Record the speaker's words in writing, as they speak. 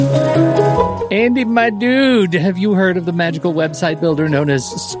Andy, my dude, have you heard of the magical website builder known as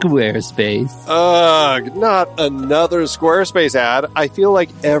Squarespace? Ugh, not another Squarespace ad. I feel like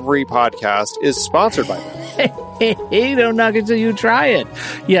every podcast is sponsored by them. Hey, don't knock it till you try it.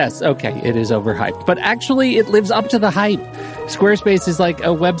 Yes, okay, it is overhyped, but actually it lives up to the hype. Squarespace is like a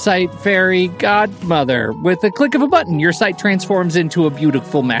website fairy godmother. With a click of a button, your site transforms into a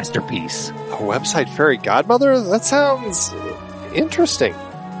beautiful masterpiece. A website fairy godmother? That sounds interesting.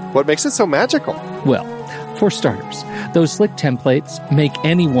 What makes it so magical? Well, for starters, those slick templates make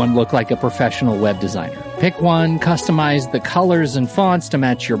anyone look like a professional web designer. Pick one, customize the colors and fonts to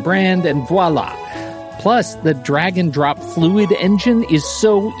match your brand, and voila. Plus, the drag-and-drop fluid engine is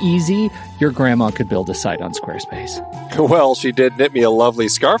so easy, your grandma could build a site on Squarespace. Well, she did knit me a lovely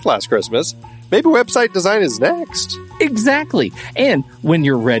scarf last Christmas. Maybe website design is next. Exactly. And when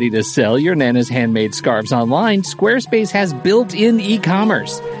you're ready to sell your Nana's handmade scarves online, Squarespace has built-in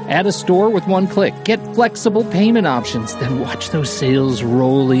e-commerce. Add a store with one click. Get flexible payment options. Then watch those sales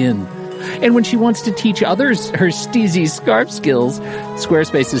roll in. And when she wants to teach others her steezy scarf skills,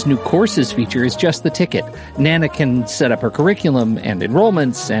 Squarespace's new courses feature is just the ticket. Nana can set up her curriculum and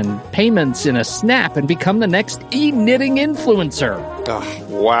enrollments and payments in a snap and become the next e-knitting influencer. Oh,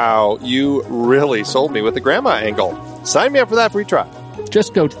 wow, you really sold me with the grandma angle. Sign me up for that free trial.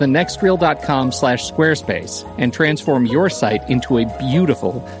 Just go to thenextreel.com/Squarespace and transform your site into a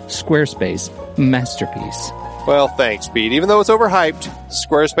beautiful Squarespace masterpiece. Well, thanks, Pete. Even though it's overhyped,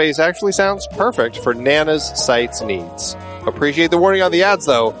 Squarespace actually sounds perfect for Nana's site's needs. Appreciate the warning on the ads,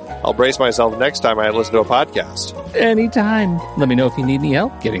 though. I'll brace myself next time I listen to a podcast. Anytime. Let me know if you need any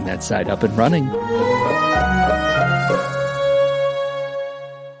help getting that site up and running.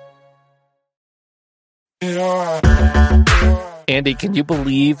 Andy, can you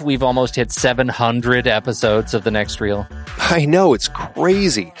believe we've almost hit 700 episodes of The Next Reel? I know, it's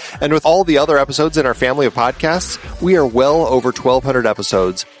crazy. And with all the other episodes in our family of podcasts, we are well over 1,200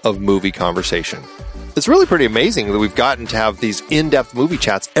 episodes of movie conversation. It's really pretty amazing that we've gotten to have these in-depth movie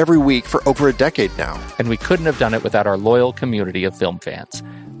chats every week for over a decade now. And we couldn't have done it without our loyal community of film fans.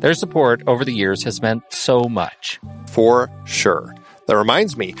 Their support over the years has meant so much. For sure. That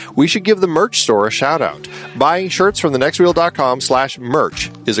reminds me, we should give the merch store a shout out. Buying shirts from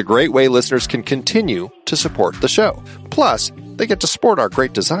thenextreel.com/merch is a great way listeners can continue to support the show. Plus, they get to sport our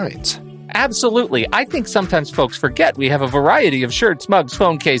great designs. Absolutely. I think sometimes folks forget we have a variety of shirts, mugs,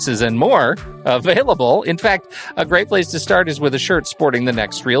 phone cases, and more available. In fact, a great place to start is with a shirt sporting the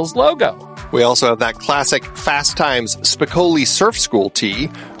Next Reel's logo. We also have that classic Fast Times Spicoli Surf School tee,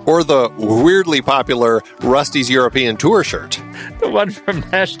 or the weirdly popular Rusty's European Tour shirt. The one from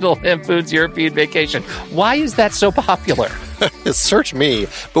National Lampoon's European Vacation. Why is that so popular? Search me,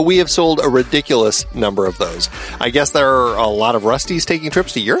 but we have sold a ridiculous number of those. I guess there are a lot of Rustys taking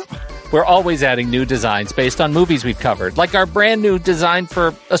trips to Europe? We're always adding new designs based on movies we've covered, like our brand new design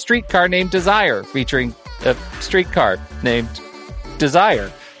for a streetcar named Desire, featuring a streetcar named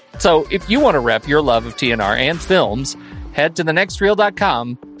Desire. So if you want to rep your love of TNR and films, head to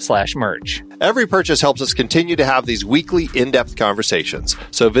thenextreel.com/merch. Every purchase helps us continue to have these weekly in-depth conversations.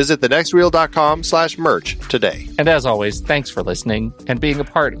 So visit thenextreel.com/merch today. And as always, thanks for listening and being a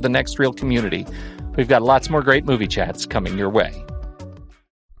part of the Next Reel community. We've got lots more great movie chats coming your way.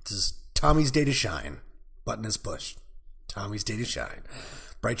 This is Tommy's Day to Shine. Button is pushed. Tommy's Day to Shine.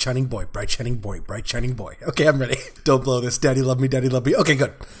 Bright shining boy, bright shining boy, bright shining boy. Okay, I'm ready. Don't blow this. Daddy love me, daddy love me. Okay,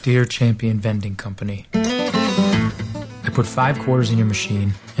 good. Dear Champion Vending Company, I put 5 quarters in your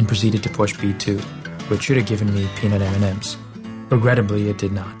machine and proceeded to push B2, which should have given me peanut M&Ms. Regrettably, it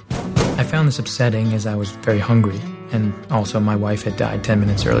did not. I found this upsetting as I was very hungry, and also my wife had died 10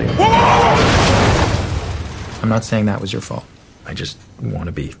 minutes earlier. I'm not saying that was your fault. I just want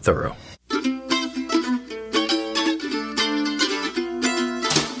to be thorough.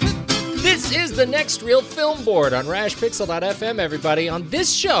 This is the Next Reel Film Board on rashpixel.fm, everybody. On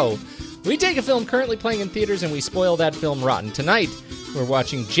this show, we take a film currently playing in theaters and we spoil that film rotten. Tonight, we're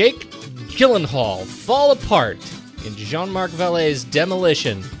watching Jake Gyllenhaal fall apart in Jean-Marc Vallée's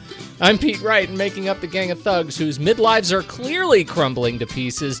Demolition. I'm Pete Wright, and making up the gang of thugs whose midlives are clearly crumbling to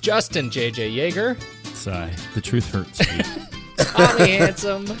pieces, Justin J.J. Yeager. Sigh. The truth hurts, Pete. Tommy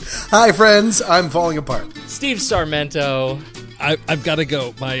Handsome. Hi, friends. I'm falling apart. Steve Sarmento. I've got to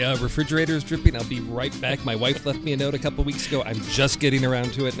go. My refrigerator is dripping. I'll be right back. My wife left me a note a couple weeks ago. I'm just getting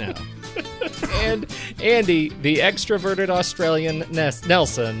around to it now. And Andy, the extroverted Australian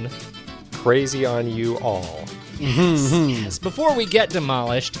Nelson. Crazy on you all. Yes. Before we get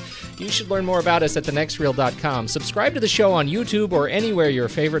demolished, you should learn more about us at thenextreel.com. Subscribe to the show on YouTube or anywhere your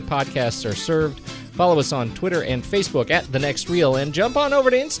favorite podcasts are served. Follow us on Twitter and Facebook at The Next Reel, and jump on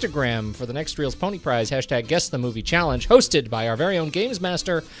over to Instagram for The Next Reel's Pony Prize, hashtag Guess the Movie Challenge, hosted by our very own Games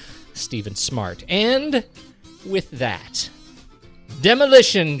Master, Stephen Smart. And with that,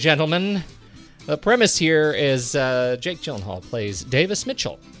 Demolition, gentlemen. The premise here is Jake Gyllenhaal plays Davis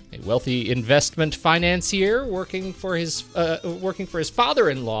Mitchell, a wealthy investment financier working for his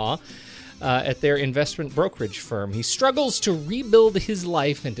father-in-law at their investment brokerage firm. He struggles to rebuild his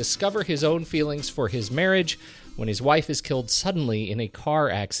life and discover his own feelings for his marriage when his wife is killed suddenly in a car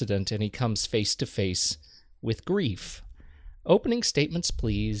accident and he comes face to face with grief. Opening statements,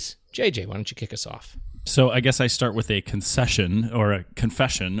 please. JJ, why don't you kick us off? So I guess I start with a concession or a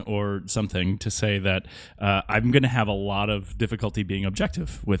confession or something to say that I'm going to have a lot of difficulty being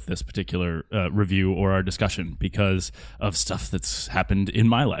objective with this particular review or our discussion because of stuff that's happened in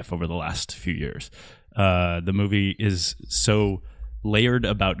my life over the last few years. The movie is so layered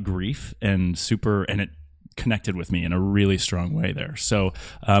about grief and it connected with me in a really strong way there. So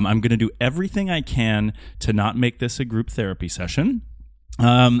I'm going to do everything I can to not make this a group therapy session.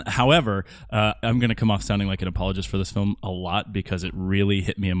 However, I'm going to come off sounding like an apologist for this film a lot because it really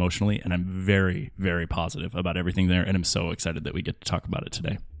hit me emotionally, and I'm very, very positive about everything there, and I'm so excited that we get to talk about it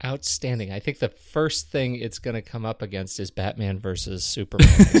today. Outstanding. I think the first thing it's going to come up against is Batman versus Superman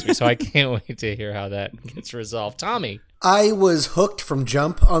next week, so I can't wait to hear how that gets resolved. Tommy? I was hooked from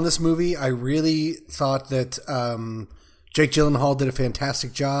jump on this movie. I really thought that Jake Gyllenhaal did a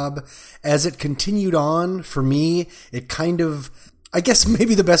fantastic job. As it continued on, for me, it kind of... I guess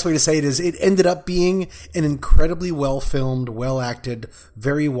maybe the best way to say it is it ended up being an incredibly well-filmed, well-acted,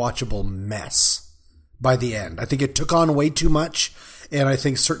 very watchable mess by the end. I think it took on way too much, and I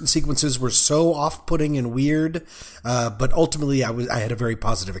think certain sequences were so off-putting and weird, but ultimately I had a very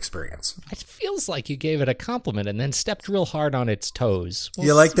positive experience. It feels like you gave it a compliment and then stepped real hard on its toes.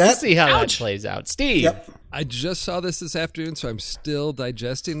 You like that? We'll see how that plays out. Steve? Yep. I just saw this afternoon, so I'm still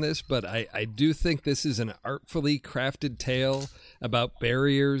digesting this, but I do think this is an artfully crafted tale about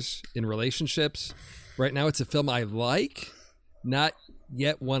barriers in relationships. Right now, it's a film I like, not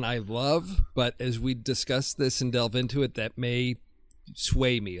yet one I love, but as we discuss this and delve into it, that may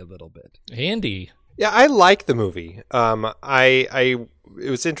sway me a little bit. Andy? Yeah, I like the movie. It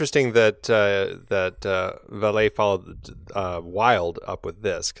was interesting that Valet followed Wild up with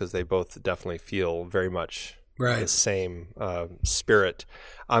this because they both definitely feel very much the same spirit.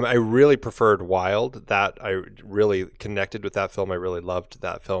 I really preferred Wild. That I really connected with that film. I really loved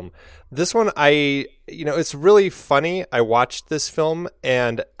that film. This one, it's really funny. I watched this film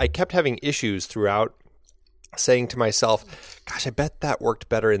and I kept having issues throughout, saying to myself, gosh, I bet that worked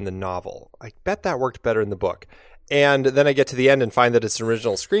better in the novel. I bet that worked better in the book. And then I get to the end and find that it's an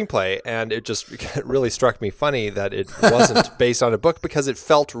original screenplay, and it just really struck me funny that it wasn't based on a book because it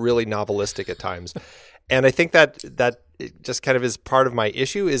felt really novelistic at times. And I think that it just kind of is part of my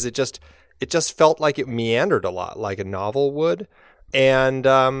issue is it just felt like it meandered a lot, like a novel would. And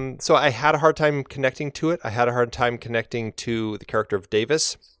so I had a hard time connecting to it. I had a hard time connecting to the character of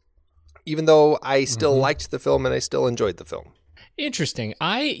Davis, even though I still liked the film and I still enjoyed the film. Interesting.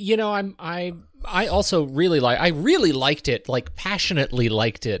 I also really liked it, like passionately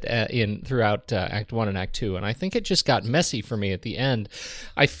liked it throughout Act 1 and Act 2, and I think it just got messy for me at the end.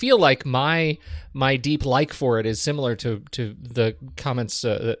 I feel like my deep like for it is similar to the comments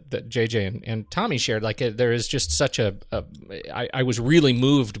that JJ and Tommy shared. Like there is just such I was really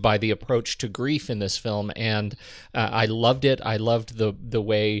moved by the approach to grief in this film, and I loved it. I loved the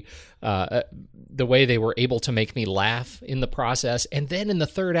way they were able to make me laugh in the process. And then in the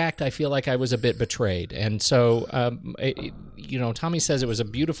third act, I feel like I was a bit betrayed. And so, Tommy says it was a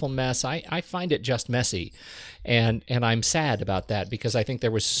beautiful mess. I find it just messy. And I'm sad about that because I think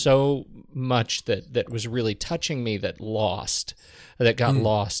there was so much that was really touching me that got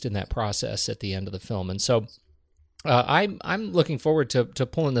lost in that process at the end of the film. And so I'm looking forward to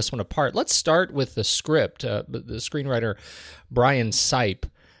pulling this one apart. Let's start with the script. The screenwriter Brian Sipe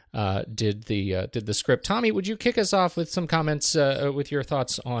did the script. Tommy, would you kick us off with some comments with your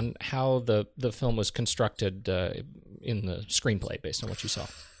thoughts on how the film was constructed in the screenplay based on what you saw?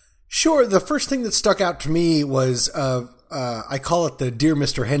 Sure. The first thing that stuck out to me was I call it the Dear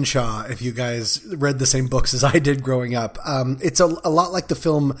Mr. Henshaw, if you guys read the same books as I did growing up. It's a lot like the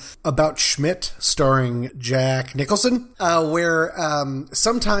film About Schmidt starring Jack Nicholson, where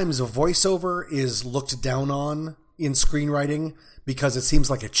sometimes a voiceover is looked down on in screenwriting because it seems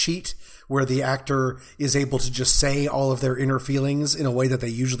like a cheat where the actor is able to just say all of their inner feelings in a way that they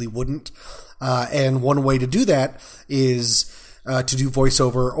usually wouldn't. And one way to do that is to do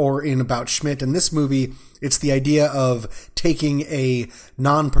voiceover, or in About Schmidt. In this movie, it's the idea of taking a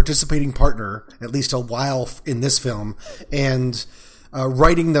non-participating partner, at least a while in this film, and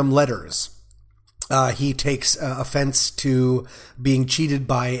writing them letters. He takes offense to being cheated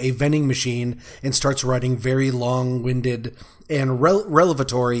by a vending machine and starts writing very long-winded and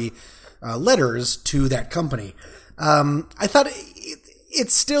revelatory letters to that company. I thought it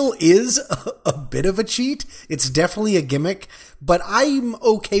still is a bit of a cheat. It's definitely a gimmick, but I'm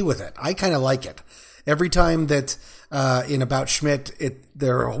okay with it. I kind of like it. Every time that in About Schmidt,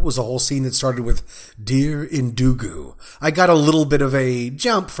 there was a whole scene that started with "Dear Indugu," I got a little bit of a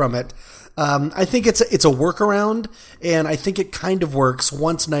jump from it. I think it's a workaround, and I think it kind of works.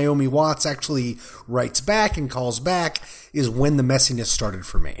 Once Naomi Watts actually writes back and calls back is when the messiness started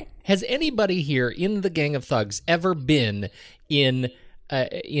for me. Has anybody here in the Gang of Thugs ever been in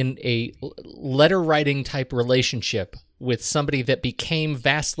a letter writing type relationship with somebody that became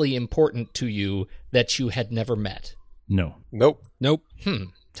vastly important to you that you had never met? No. Nope.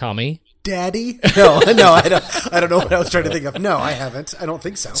 Tommy? Daddy? No, I don't know what I was trying to think of. No, I haven't. I don't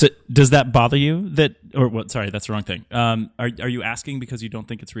think so. So does that bother you sorry, that's the wrong thing. Are you asking because you don't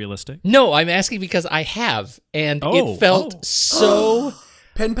think it's realistic? No, I'm asking because I have, and it felt so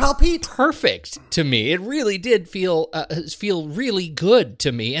Pen pal Pete? perfect to me. It really did feel really good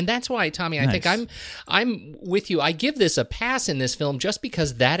to me, and that's why, Tommy, I Nice. think I'm with you. I give this a pass in this film just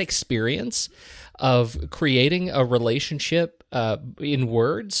because that experience of creating a relationship in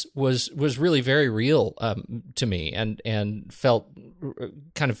words was really very real to me, and felt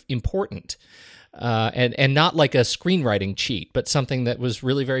kind of important, and not like a screenwriting cheat, but something that was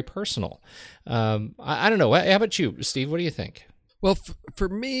really very personal. I don't know. How about you, Steve? What do you think? Well, for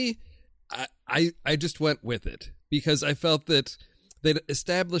me, I just went with it because I felt that they'd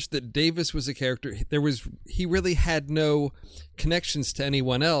established that Davis was a character. He really had no connections to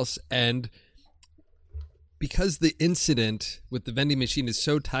anyone else, and because the incident with the vending machine is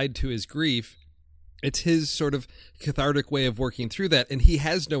so tied to his grief, it's his sort of cathartic way of working through that, and he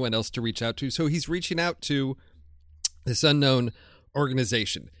has no one else to reach out to, so he's reaching out to this unknown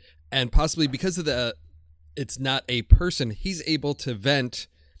organization, and possibly because of it's not a person, he's able to vent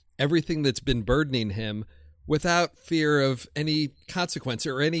everything that's been burdening him without fear of any consequence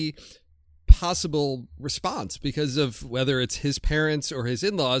or any possible response because of whether it's his parents or his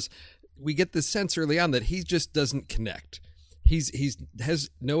in-laws. We get the sense early on that he just doesn't connect. He's has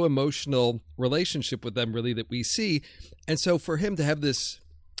no emotional relationship with them really that we see. And so for him to have this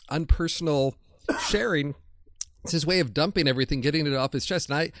unpersonal sharing, it's his way of dumping everything, getting it off his chest.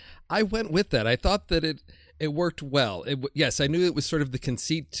 And I went with that. I thought that it worked well. Yes, I knew it was sort of the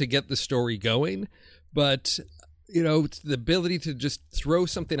conceit to get the story going, but the ability to just throw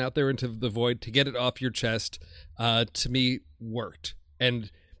something out there into the void to get it off your chest, to me worked.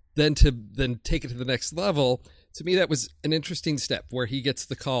 And then to take it to the next level, to me that was an interesting step where he gets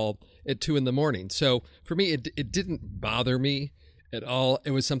the call at 2 a.m. So for me, it didn't bother me at all.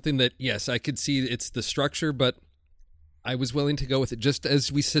 It was something that, yes, I could see it's the structure, but I was willing to go with it. Just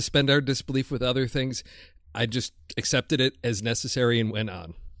as we suspend our disbelief with other things, I just accepted it as necessary and went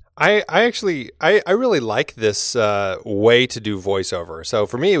on. I really like this way to do voiceover. So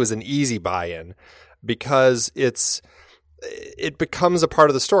for me, it was an easy buy-in because it becomes a part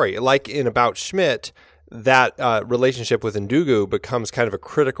of the story. Like in About Schmidt, that relationship with Indugu becomes kind of a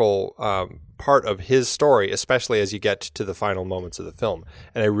critical part of his story, especially as you get to the final moments of the film.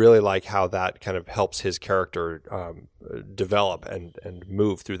 And I really like how that kind of helps his character develop and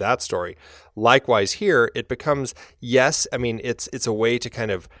move through that story. Likewise here, it becomes, yes, I mean, it's a way to kind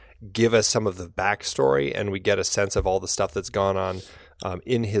of give us some of the backstory, and we get a sense of all the stuff that's gone on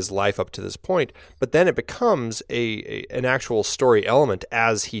in his life up to this point. But then it becomes an actual story element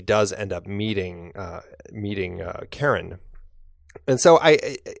as he does end up meeting Karen. And so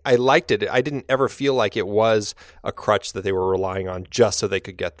I liked it. I didn't ever feel like it was a crutch that they were relying on just so they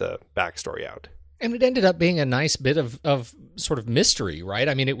could get the backstory out. And it ended up being a nice bit of sort of mystery, right?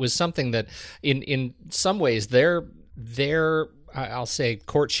 I mean, it was something that in some ways their I'll say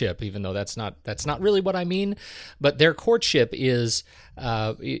courtship, even though that's not really what I mean, but their courtship is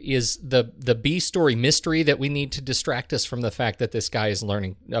the B story mystery that we need to distract us from the fact that this guy is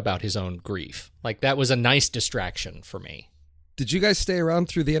learning about his own grief. Like, that was a nice distraction for me. Did you guys stay around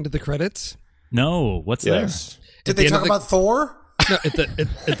through the end of the credits? No. What's there? Did they talk about Thor? No,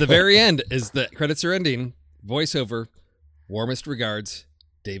 at the very end, as the credits are ending, voiceover, warmest regards,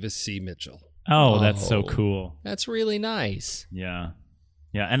 Davis C. Mitchell. Oh, that's so cool. That's really nice. Yeah.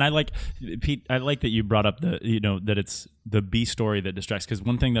 Yeah, and I like, Pete, I like that you brought up that it's the B story that distracts. Because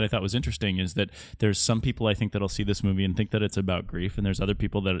one thing that I thought was interesting is that there's some people I think that'll see this movie and think that it's about grief, and there's other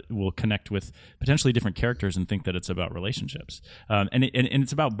people that will connect with potentially different characters and think that it's about relationships. And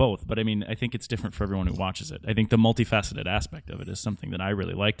it's about both, but I mean, I think it's different for everyone who watches it. I think the multifaceted aspect of it is something that I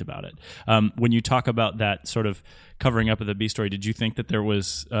really liked about it. When you talk about that sort of covering up of the B story, did you think that there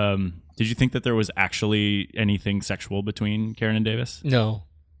was actually anything sexual between Karen and Davis? No.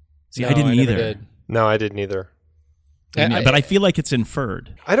 See, No, I didn't never either. did. No, I didn't either. But I feel like it's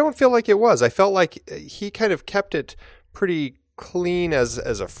inferred. I don't feel like it was. I felt like he kind of kept it pretty clean as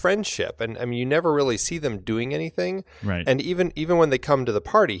a friendship, and I mean, you never really see them doing anything. Right. And even when they come to the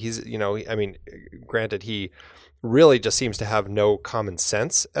party, he's granted, he really just seems to have no common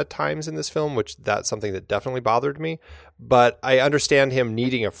sense at times in this film, which that's something that definitely bothered me. But I understand him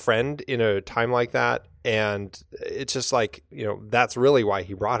needing a friend in a time like that. And it's just like, that's really why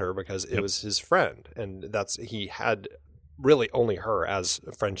he brought her, because it was his friend. And he had really only her as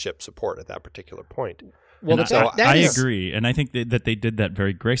friendship support at that particular point. Well, I agree, and I think that they did that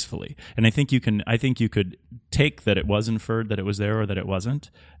very gracefully. And I think you could take that it was inferred that it was there or that it wasn't,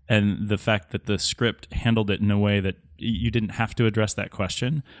 and the fact that the script handled it in a way that you didn't have to address that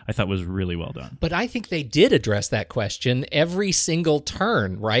question, I thought was really well done. But I think they did address that question every single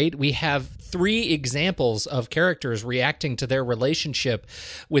turn, right? We have 3 examples of characters reacting to their relationship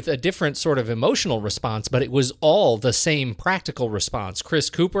with a different sort of emotional response, but it was all the same practical response. Chris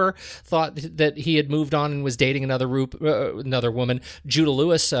Cooper thought that he had moved on and was dating another woman. Judah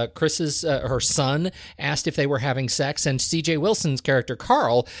Lewis, Chris's her son, asked if they were having sex, and C.J. Wilson's character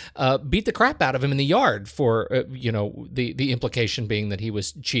Carl beat the crap out of him in the yard for the implication being that he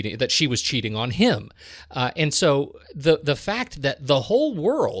was cheating, that she was cheating on him, and so the fact that the whole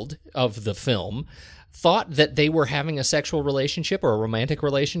world of the film thought that they were having a sexual relationship or a romantic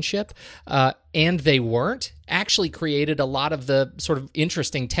relationship, and they weren't, actually created a lot of the sort of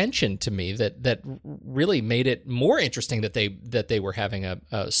interesting tension to me that really made it more interesting that they were having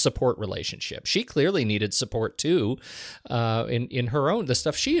a support relationship. She clearly needed support too, in her own, the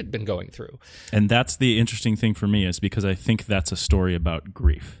stuff she had been going through. And that's the interesting thing for me, is because I think that's a story about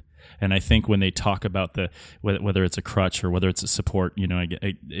grief. And I think when they talk about whether it's a crutch or whether it's a support,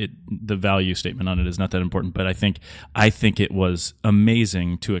 the value statement on it is not that important. But I think it was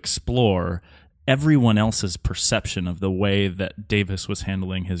amazing to explore everyone else's perception of the way that Davis was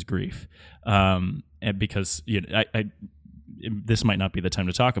handling his grief, and because this might not be the time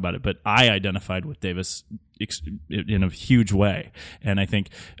to talk about it, but I identified with Davis in a huge way. And I think,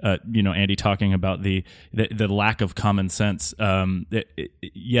 Andy talking about the lack of common sense.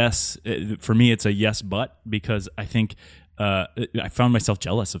 Yes, for me, it's a yes, but, because I think I found myself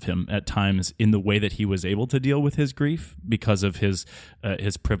jealous of him at times in the way that he was able to deal with his grief because of his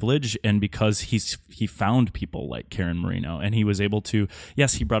privilege, and because he found people like Karen Marino, and he was able to,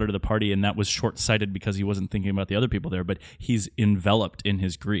 yes, he brought her to the party, and that was short-sighted because he wasn't thinking about the other people there, but he's enveloped in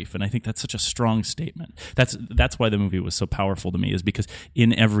his grief. And I think that's such a strong statement. That's why the movie was so powerful to me, is because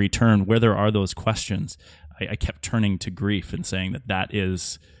in every turn where there are those questions, I kept turning to grief and saying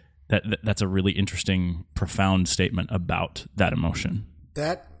that's a really interesting, profound statement about that emotion.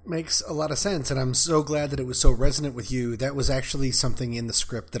 That makes a lot of sense, and I'm so glad that it was so resonant with you. That was actually something in the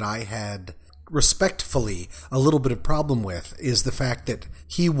script that I had respectfully a little bit of problem with, is the fact that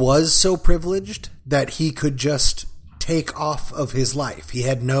he was so privileged that he could just take off of his life. He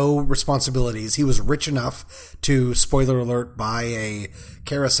had no responsibilities. He was rich enough to, spoiler alert, buy a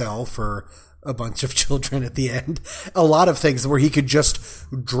carousel for a bunch of children at the end. A lot of things where he could just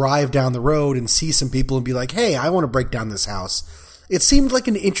drive down the road and see some people and be like, hey, I want to break down this house. It seemed like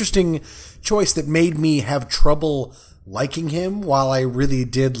an interesting choice that made me have trouble liking him, while I really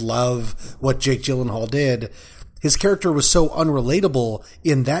did love what Jake Gyllenhaal did. His character was so unrelatable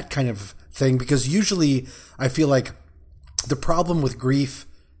in that kind of thing, because usually I feel like the problem with grief,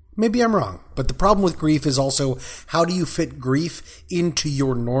 maybe I'm wrong, but the problem with grief is also, how do you fit grief into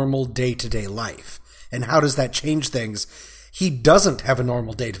your normal day-to-day life? And how does that change things? He doesn't have a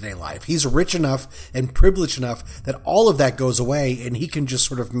normal day-to-day life. He's rich enough and privileged enough that all of that goes away, and he can just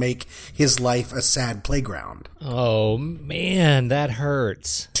sort of make his life a sad playground. Oh, man, that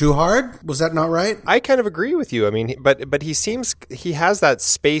hurts. Too hard? Was that not right? I kind of agree with you. I mean, but he has that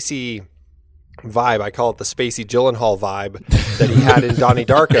spacey vibe. I call it the Spacey Gyllenhaal vibe that he had in Donnie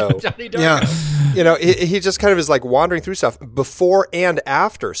Darko. Donnie Darko. Yeah. He just kind of is like wandering through stuff before and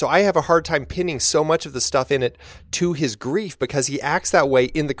after. So I have a hard time pinning so much of the stuff in it to his grief, because he acts that way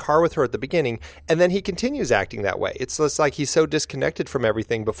in the car with her at the beginning, and then he continues acting that way. It's just like he's so disconnected from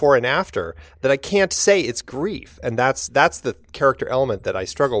everything before and after that I can't say it's grief. And that's the character element that I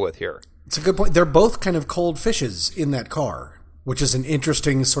struggle with here. It's a good point. They're both kind of cold fishes in that car, which is an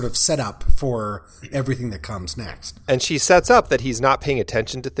interesting sort of setup for everything that comes next. And she sets up that he's not paying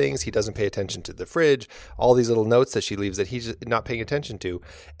attention to things. He doesn't pay attention to the fridge, all these little notes that she leaves that he's not paying attention to.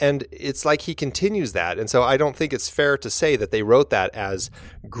 And it's like he continues that. And so I don't think it's fair to say that they wrote that as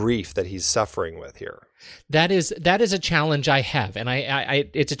grief that he's suffering with here. That is a challenge I have, and I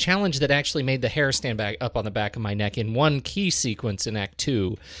it's a challenge that actually made the hair stand back up on the back of my neck in one key sequence in Act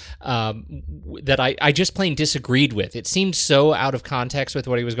 2 that I just plain disagreed with. It seemed so out of context with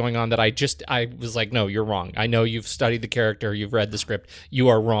what he was going on that I was like, no, you're wrong. I know you've studied the character, you've read the script, you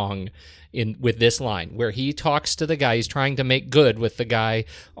are wrong with this line where he talks to the guy, he's trying to make good with the guy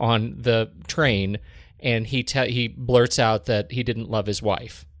on the train, and he blurts out that he didn't love his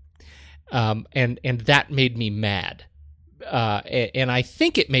wife. And that made me mad. And I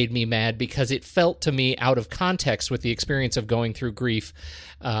think it made me mad because it felt to me out of context with the experience of going through grief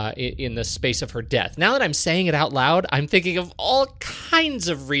in the space of her death. Now that I'm saying it out loud, I'm thinking of all kinds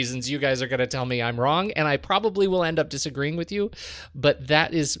of reasons you guys are going to tell me I'm wrong, and I probably will end up disagreeing with you, but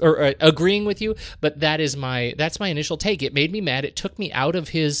that is, or agreeing with you, but that's my initial take. It made me mad. It took me out of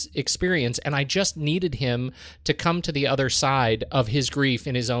his experience, and I just needed him to come to the other side of his grief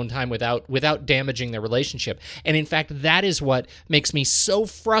in his own time without damaging their relationship. And in fact, that is what makes me so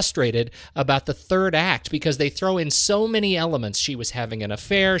frustrated about the third act, because they throw in so many elements. She was having an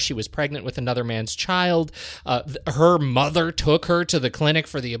affair. She was pregnant with another man's child. Her mother took her to the clinic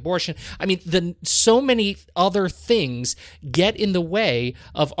for the abortion. I mean, so many other things get in the way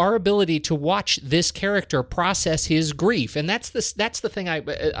of our ability to watch this character process his grief. And that's the thing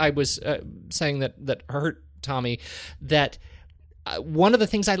I was saying that hurt Tommy, that one of the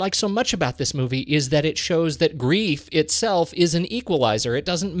things I like so much about this movie is that it shows that grief itself is an equalizer. It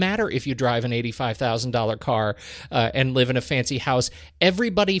doesn't matter if you drive an $85,000 car and live in a fancy house.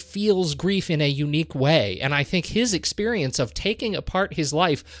 Everybody feels grief in a unique way. And I think his experience of taking apart his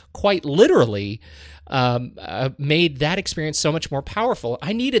life quite literally made that experience so much more powerful.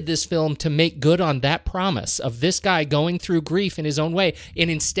 I needed this film to make good on that promise of this guy going through grief in his own way, and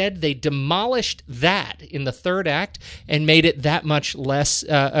instead they demolished that in the third act and made it that much less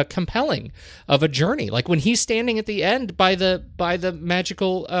compelling of a journey. Like when he's standing at the end by the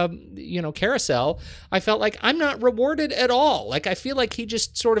magical carousel, I felt like I'm not rewarded at all. Like I feel like he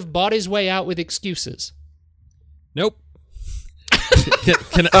just sort of bought his way out with excuses. Nope.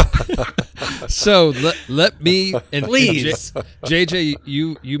 Can I, so let me and please, JJ,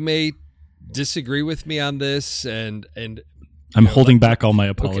 you may disagree with me on this, and I'm holding back all my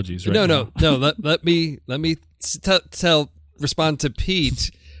apologies. Okay. Right now. No. Let me respond to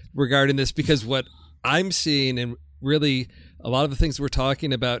Pete regarding this, because what I'm seeing, and really a lot of the things we're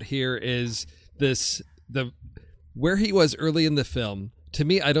talking about here, is where he was early in the film. To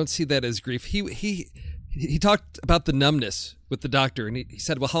me, I don't see that as grief. He talked about the numbness with the doctor, and he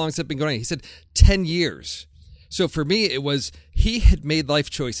said, well, how long has it been going on? He said 10 years. So for me, it was he had made life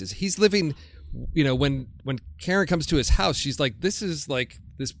choices. He's living, when Karen comes to his house, she's like, this is like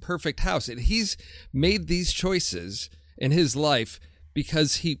this perfect house. And he's made these choices in his life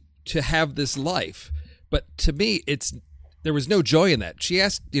because to have this life. But to me, there was no joy in that. She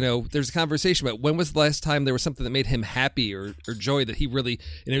asked, there's a conversation about when was the last time there was something that made him happy or joy that he really,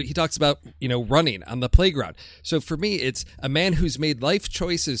 he talks about, running on the playground. So for me, it's a man who's made life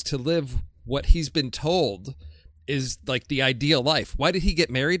choices to live what he's been told is like the ideal life. Why did he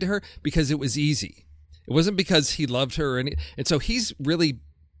get married to her? Because it was easy. It wasn't because he loved her. And so he's really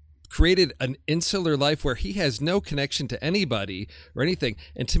created an insular life where he has no connection to anybody or anything.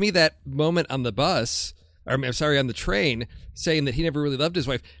 And to me, that moment on the bus, on the train, saying that he never really loved his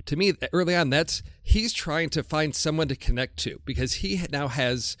wife, to me, early on, he's trying to find someone to connect to, because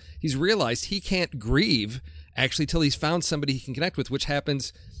he's realized he can't grieve actually till he's found somebody he can connect with, which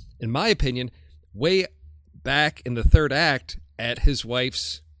happens, in my opinion, way back in the third act at his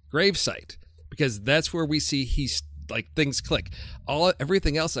wife's gravesite, because that's where we see things click.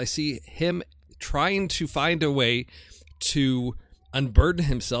 Everything else, I see him trying to find a way to unburden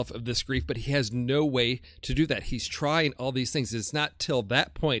himself of this grief, but he has no way to do that. He's trying all these things. It's not till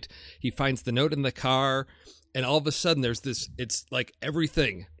that point he finds the note in the car, and all of a sudden there's this, it's like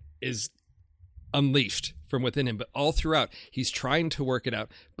everything is unleashed from within him, but all throughout he's trying to work it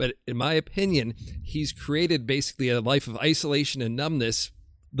out. But in my opinion, he's created basically a life of isolation and numbness,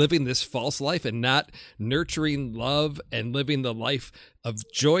 living this false life and not nurturing love and living the life of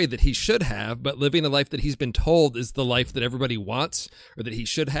joy that he should have, but living a life that he's been told is the life that everybody wants or that he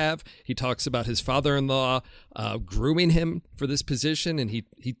should have. He talks about his father-in-law grooming him for this position, and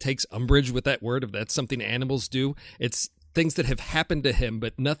he takes umbrage with that word, if that's something animals do. It's things that have happened to him,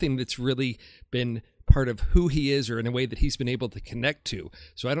 but nothing that's really been part of who he is or in a way that he's been able to connect to.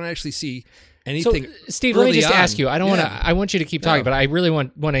 So I don't actually see anything. So, Steve, let me just ask you. I want you to keep talking, but I really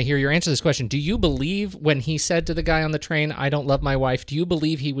want to hear your answer to this question. Do you believe when he said to the guy on the train, "I don't love my wife," do you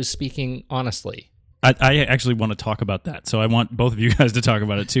believe he was speaking honestly? I actually want to talk about that. So I want both of you guys to talk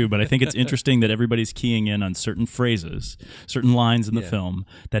about it too. But I think it's interesting that everybody's keying in on certain phrases, certain lines in the film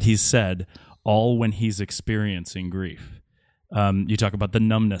that he's said, all when he's experiencing grief. You talk about the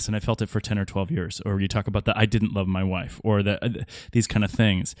numbness, and I felt it for 10 or 12 years. Or you talk about the I didn't love my wife, or these kind of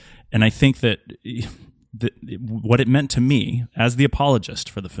things. And I think that what it meant to me as the apologist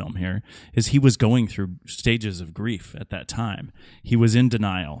for the film here is he was going through stages of grief at that time. He was in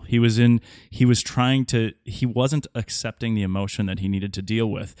denial. He wasn't accepting the emotion that he needed to deal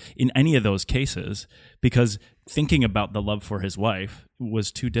with in any of those cases, because thinking about the love for his wife was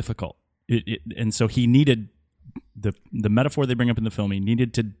too difficult. And so he needed the metaphor they bring up in the film. He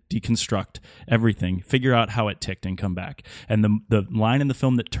needed to deconstruct everything, figure out how it ticked, and come back. And the line in the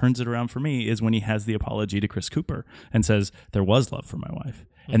film that turns it around for me is when he has the apology to Chris Cooper and says, "There was love for my wife."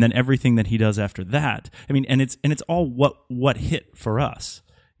 Mm-hmm. And then everything that he does after that, I mean, and it's all what hit for us.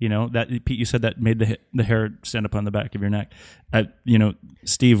 You know, that Pete, you said that made the hair stand up on the back of your neck.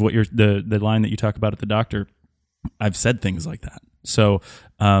 Steve, what the line that you talk about at the doctor, I've said things like that. So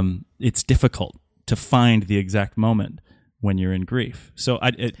it's difficult to find the exact moment when you're in grief. So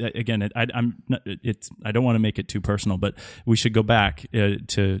I don't want to make it too personal, but we should go back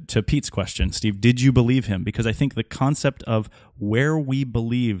to Pete's question. Steve, did you believe him? Because I think the concept of where we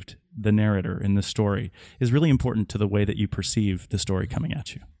believed the narrator in the story is really important to the way that you perceive the story coming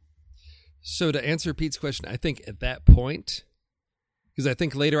at you. So to answer Pete's question, I think at that point, because I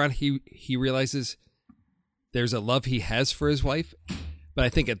think later on he realizes there's a love he has for his wife, but I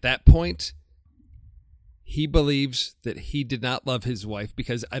think at that point he believes that he did not love his wife,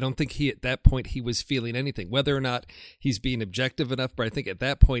 because I don't think at that point he was feeling anything, whether or not he's being objective enough. But I think at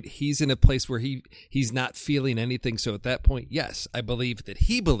that point he's in a place where he's not feeling anything. So at that point, yes, I believe that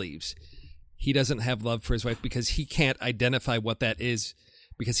he believes he doesn't have love for his wife, because he can't identify what that is,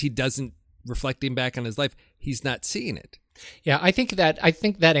 because he doesn't, reflecting back on his life, he's not seeing it. Yeah, I think that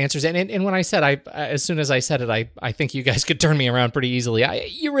answers it. And when I said, as soon as I said it, I think you guys could turn me around pretty easily.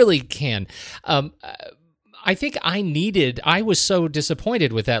 You really can. I think I was so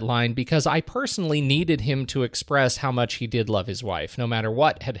disappointed with that line, because I personally needed him to express how much he did love his wife, no matter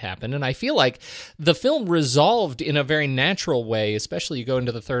what had happened. And I feel like the film resolved in a very natural way, especially you go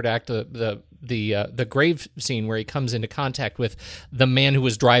into the third act, the grave scene where he comes into contact with the man who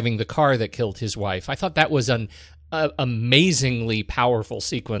was driving the car that killed his wife. I thought that was an amazingly powerful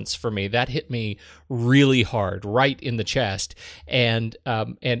sequence for me. That hit me really hard, right in the chest, and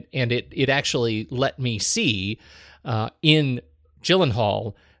it actually let me see in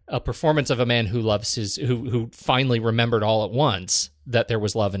Gyllenhaal a performance of a man who loves who finally remembered all at once that there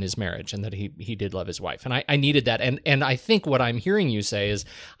was love in his marriage and that he did love his wife. And I needed that, and I think what I'm hearing you say is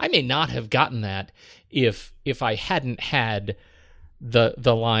I may not have gotten that if I hadn't had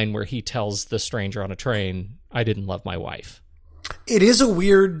the line where he tells the stranger on a train, "I didn't love my wife." It is a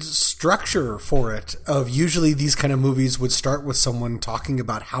weird structure for it. Of usually these kind of movies would start with someone talking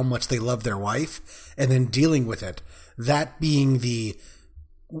about how much they love their wife and then dealing with it. That being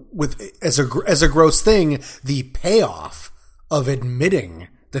as a gross thing, the payoff of admitting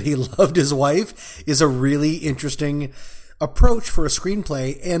that he loved his wife is a really interesting approach for a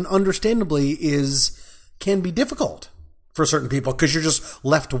screenplay, and understandably can be difficult for certain people, because you're just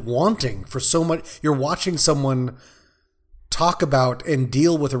left wanting for so much. You're watching someone talk about and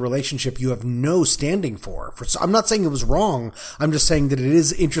deal with a relationship you have no standing for. I'm not saying it was wrong. I'm just saying that it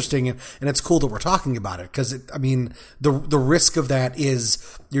is interesting, and it's cool that we're talking about it, because the risk of that is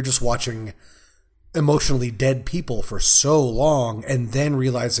you're just watching emotionally dead people for so long and then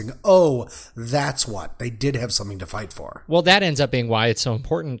realizing, oh, that's what they did have something to fight for. Well, that ends up being why it's so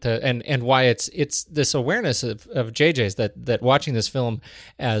important and why it's this awareness of JJ's that watching this film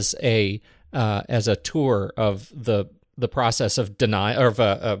as a tour of the process of denial, or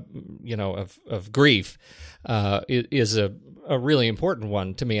of grief, is a really important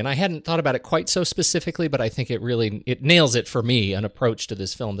one to me. And I hadn't thought about it quite so specifically, but I think it nails it for me, an approach to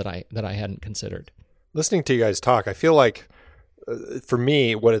this film that I hadn't considered. Listening to you guys talk, I feel like for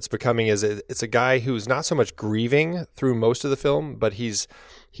me, what it's becoming is it's a guy who's not so much grieving through most of the film, but he's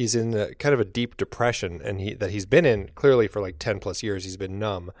in kind of a deep depression, and he's been in clearly for like 10 plus years. He's been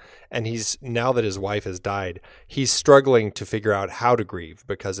numb, and now that his wife has died, he's struggling to figure out how to grieve,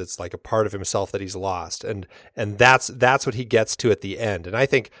 because it's like a part of himself that he's lost, and that's what he gets to at the end. And I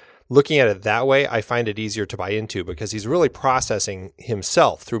think looking at it that way, I find it easier to buy into because he's really processing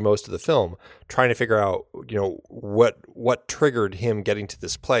himself through most of the film, trying to figure out, what triggered him getting to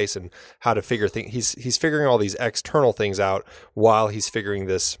this place and how to figure things. He's figuring all these external things out while he's figuring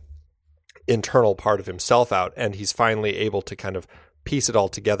this internal part of himself out, and he's finally able to kind of piece it all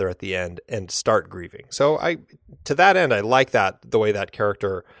together at the end and start grieving. So to that end, I like the way that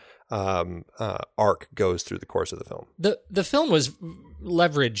character arc goes through the course of the film. The film was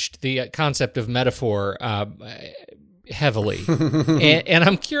leveraged the concept of metaphor heavily, and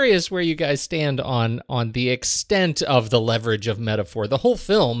I'm curious where you guys stand on the extent of the leverage of metaphor. The whole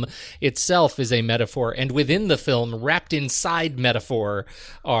film itself is a metaphor, and within the film, wrapped inside metaphor,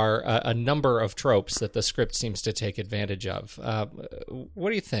 are a number of tropes that the script seems to take advantage of. What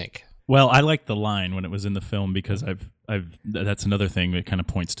do you think? Well, I like the line when it was in the film because that's another thing that kind of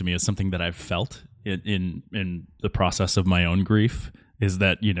points to me as something that I've felt in the process of my own grief. Is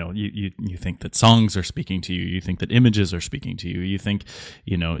that, you think that songs are speaking to you. You think that images are speaking to you. You think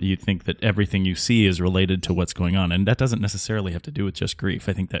that everything you see is related to what's going on. And that doesn't necessarily have to do with just grief.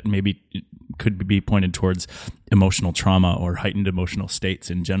 I think that maybe it could be pointed towards emotional trauma or heightened emotional states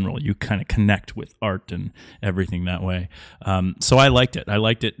in general. You kind of connect with art and everything that way. So I liked it. I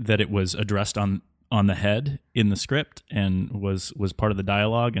liked it that it was addressed on the head in the script and was part of the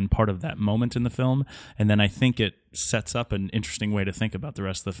dialogue and part of that moment in the film. And then I think it sets up an interesting way to think about the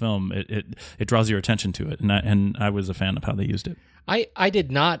rest of the film. It draws your attention to it. And I was a fan of how they used it. I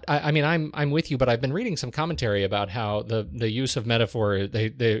did not. I mean, I'm with you, but I've been reading some commentary about how the use of metaphor,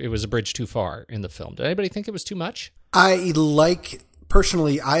 it was a bridge too far in the film. Did anybody think it was too much?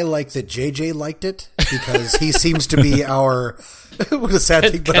 Personally, I like that JJ liked it because he seems to be our what a sad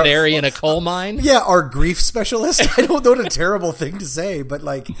thing, but canary in a coal mine. Yeah, our grief specialist. I don't know what a terrible thing to say, but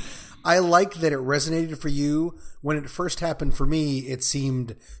I like that it resonated for you. When it first happened for me, it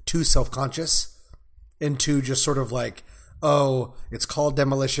seemed too self-conscious and too just sort of oh, it's called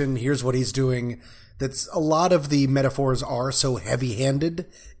Demolition. Here's what he's doing. That's a lot of the metaphors are so heavy-handed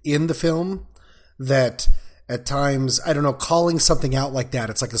in the film that at times, I don't know, calling something out like that,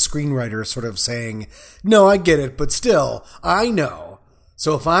 it's like a screenwriter sort of saying, no, I get it, but still, I know.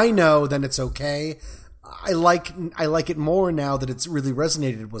 So if I know, then it's okay. I like it more now that it's really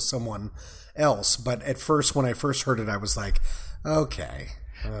resonated with someone else. But at first, when I first heard it, I was like, okay.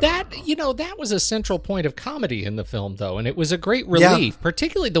 That was a central point of comedy in the film, though, and it was a great relief,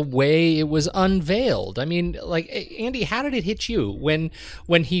 particularly the way it was unveiled. I mean, Andy, how did it hit you when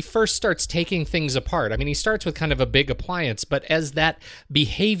he first starts taking things apart? I mean, he starts with kind of a big appliance, but as that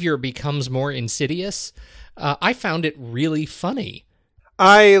behavior becomes more insidious, I found it really funny.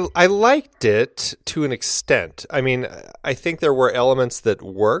 I liked it to an extent. I mean, I think there were elements that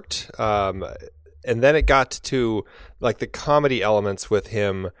worked. And then it got to the comedy elements with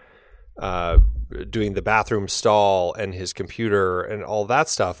him doing the bathroom stall and his computer and all that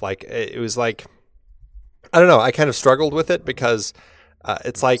stuff. It was I don't know. I kind of struggled with it because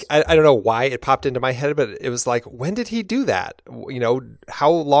it's I don't know why it popped into my head, but it was when did he do that?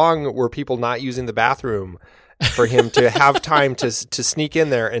 How long were people not using the bathroom for him to have time to sneak in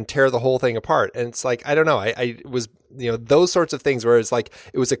there and tear the whole thing apart? And it's I don't know. I was, those sorts of things where it's it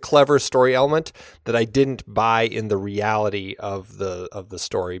was a clever story element that I didn't buy in the reality of the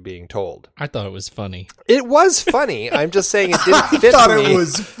story being told. I thought it was funny. It was funny. I'm just saying it didn't fit I thought me. It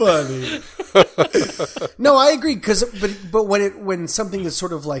was funny. No, I agree. But when something is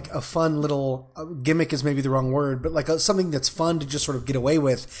sort of a fun little gimmick is maybe the wrong word, but something that's fun to just sort of get away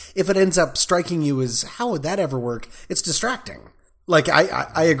with, if it ends up striking you as how would that ever work? It's distracting.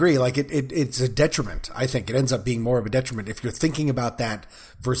 I agree. It's a detriment. I think it ends up being more of a detriment if you're thinking about that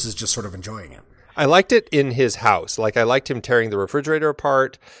versus just sort of enjoying it. I liked it in his house. I liked him tearing the refrigerator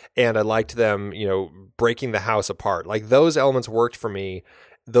apart, and I liked them, breaking the house apart. Those elements worked for me.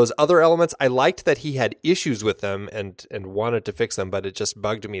 Those other elements, I liked that he had issues with them and wanted to fix them, but it just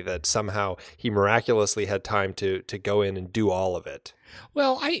bugged me that somehow he miraculously had time to go in and do all of it.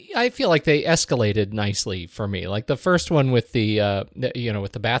 Well, I feel like they escalated nicely for me. The first one with with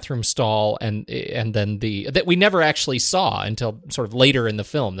the bathroom stall and then that we never actually saw until sort of later in the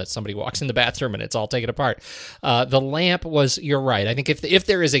film, that somebody walks in the bathroom and it's all taken apart. The lamp was, you're right. I think if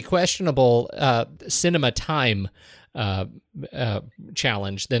there is a questionable cinema time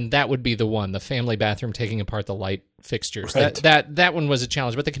challenge, then that would be the one, the family bathroom taking apart the light fixtures. Right. That one was a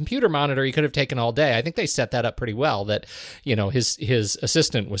challenge, but the computer monitor he could have taken all day. I think they set that up pretty well. That his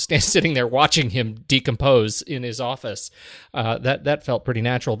assistant was sitting there watching him decompose in his office. That felt pretty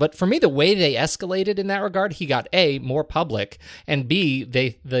natural. But for me, the way they escalated in that regard, he got A, more public, and B,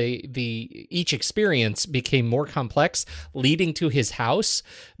 each experience became more complex, leading to his house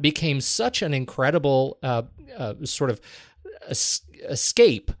became such an incredible sort of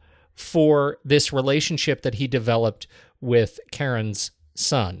escape for this relationship that he developed with Karen's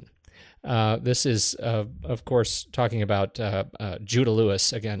son. This is, of course, talking about Judah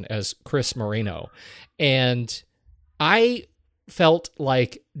Lewis, again, as Chris Moreno. And I felt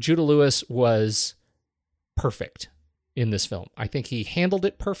like Judah Lewis was perfect in this film. I think he handled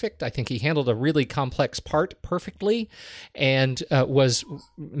it perfect. I think he handled a really complex part perfectly and was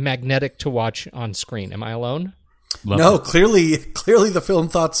magnetic to watch on screen. Am I alone? Clearly the film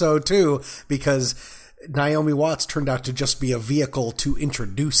thought so too, because Naomi Watts turned out to just be a vehicle to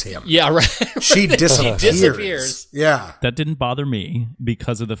introduce him. Yeah, right. She disappears. Yeah. That didn't bother me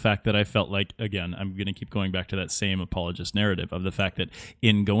because of the fact that I felt like, again, I'm going to keep going back to that same apologist narrative of the fact that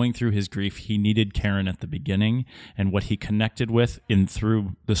in going through his grief, he needed Karen at the beginning, and what he connected with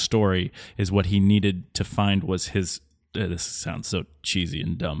through the story is what he needed to find was his, this sounds so cheesy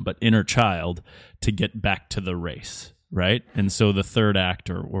and dumb, but inner child to get back to the race, right? And so the third act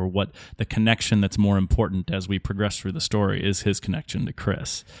or what the connection that's more important as we progress through the story is his connection to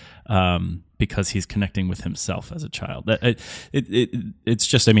Chris, because he's connecting with himself as a child. It's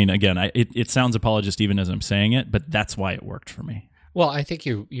just, I mean, again, it sounds apologist even as I'm saying it, but that's why it worked for me. Well, I think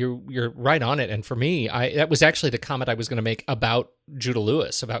you're right on it, and for me, that was actually the comment I was going to make about Judah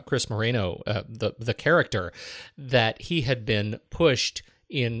Lewis, about Chris Moreno, the character, that he had been pushed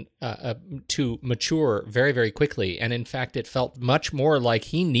to mature very, very quickly, and in fact, it felt much more like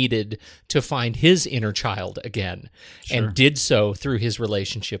he needed to find his inner child again, and did so through his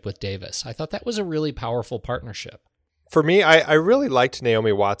relationship with Davis. I thought that was a really powerful partnership. For me, I really liked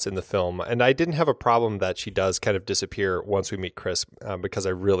Naomi Watts in the film, and I didn't have a problem that she does kind of disappear once we meet Chris, because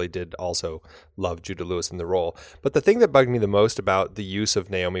I really did also love Judah Lewis in the role. But the thing that bugged me the most about the use of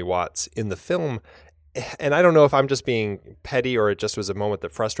Naomi Watts in the film, and I don't know if I'm just being petty or it just was a moment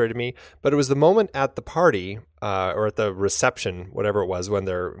that frustrated me, but it was the moment at the party or at the reception, whatever it was, when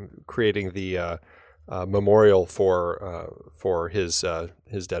they're creating the memorial for his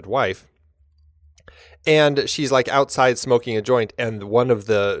dead wife. And she's like outside smoking a joint, and one of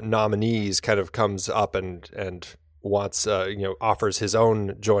the nominees kind of comes up and wants, offers his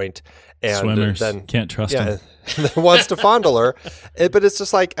own joint, and Swimmers. then Can't trust him. and then wants to fondle her. But it's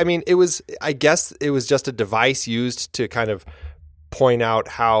just like, I mean, I guess it was just a device used to kind of point out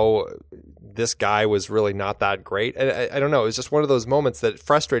how this guy was really not that great. And I don't know. It was just one of those moments that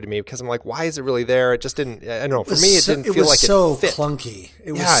frustrated me because I'm like, why is it really there? It just didn't, I don't know. For me, it didn't feel like it fit. It was so clunky.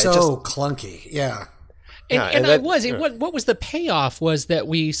 It was clunky. Yeah. What was the payoff was that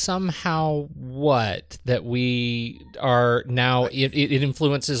we somehow, that we are now, it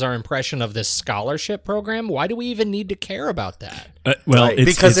influences our impression of this scholarship program. Why do we even need to care about that?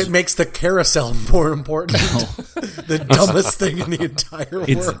 Because it makes the carousel more important. The dumbest thing in the entire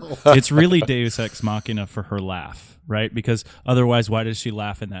world. It's really Deus Ex Machina for her laugh, right? Because otherwise, why does she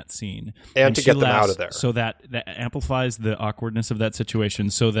laugh in that scene? And to get them out of there. So that amplifies the awkwardness of that situation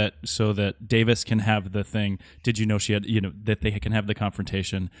so that Davis can have the thing, did you know she had, that they can have the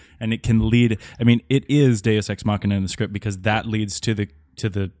confrontation, and it can lead, I mean, it is Deus Ex Machina in the script because that leads to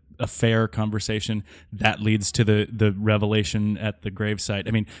the affair conversation, that leads to the revelation at the gravesite.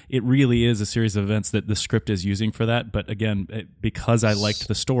 I mean, it really is a series of events that the script is using for that. But again, because I liked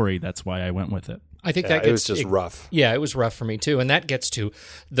the story, that's why I went with it. I think it was just rough. Yeah, it was rough for me too, and that gets to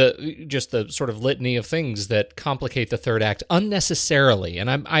the sort of litany of things that complicate the third act unnecessarily.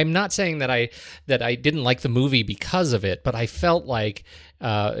 And I'm not saying that I didn't like the movie because of it, but I felt like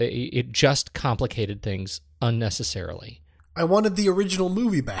it just complicated things unnecessarily. I wanted the original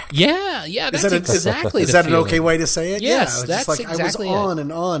movie back. Yeah, that's exactly. Is that an okay way to say it? Yes, yeah, that's just like exactly I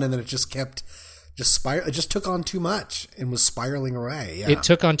was on, and then it just kept it just took on too much and was spiraling away. Yeah. It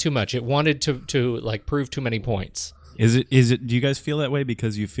took on too much. It wanted to like prove too many points. Is it? Do you guys feel that way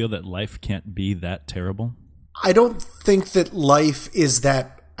because you feel that life can't be that terrible? I don't think that life is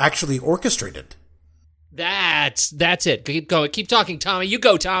that actually orchestrated. That's it. Keep going. Keep talking, Tommy. You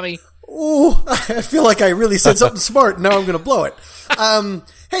go, Tommy. Ooh, I feel like I really said something smart. Now I'm going to blow it.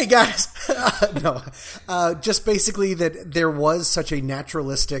 Hey, guys. Just basically that there was such a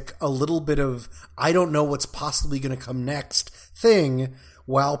naturalistic, a little bit of, I don't know what's possibly going to come next thing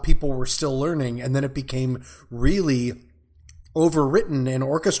while people were still learning. And then it became really overwritten and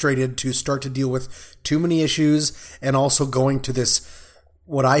orchestrated to start to deal with too many issues, and also going to this,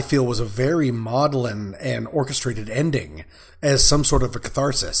 what I feel was a very maudlin and orchestrated ending as some sort of a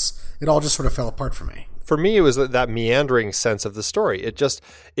catharsis. It all just sort of fell apart for me. For me, it was that meandering sense of the story.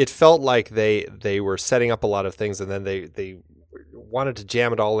 It felt like they were setting up a lot of things, and then they wanted to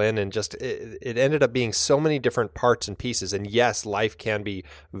jam it all in, and just it ended up being so many different parts and pieces. And yes, life can be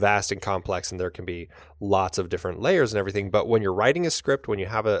vast and complex, and there can be lots of different layers and everything. But when you're writing a script, when you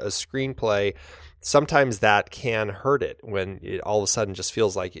have a screenplay, sometimes that can hurt it when it all of a sudden just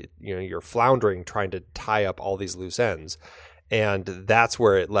feels like you're floundering trying to tie up all these loose ends. And that's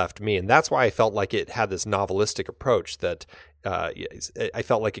where it left me. And that's why I felt like it had this novelistic approach that I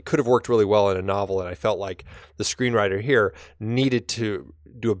felt like it could have worked really well in a novel. And I felt like the screenwriter here needed to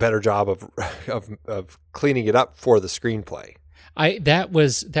do a better job of cleaning it up for the screenplay. That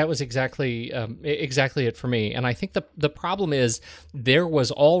was exactly it for me. And I think the problem is there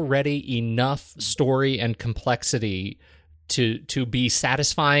was already enough story and complexity to be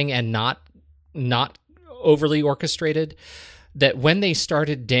satisfying and not overly orchestrated, that when they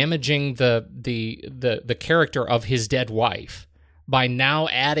started damaging the character of his dead wife by now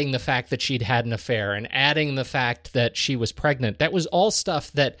adding the fact that she'd had an affair and adding the fact that she was pregnant, that was all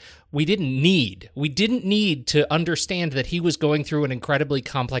stuff that we didn't need. We didn't need to understand that he was going through an incredibly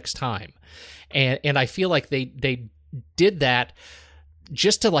complex time. And I feel like they did that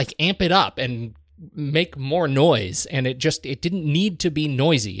just to like amp it up and make more noise, and it didn't need to be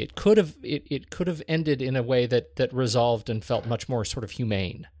noisy. It could have ended in a way that resolved and felt much more sort of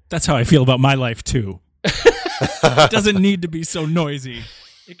humane. That's how I feel about my life too. It doesn't need to be so noisy.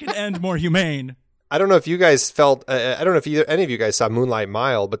 It can end more humane. I don't know if you guys felt. I don't know if any of you guys saw Moonlight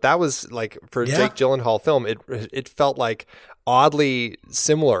Mile, but that was like for a Jake Gyllenhaal film. It felt like oddly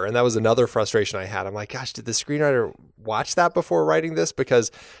similar, and that was another frustration I had. I'm like, gosh, did the screenwriter watch that before writing this?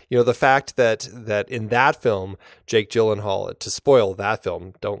 Because the fact that in that film, Jake Gyllenhaal, to spoil that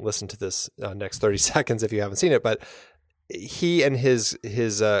film, don't listen to this next 30 seconds if you haven't seen it, but he and his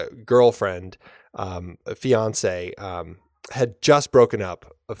girlfriend, fiance, had just broken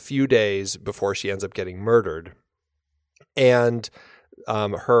up a few days before she ends up getting murdered, and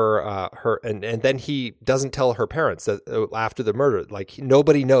and then he doesn't tell her parents that after the murder, like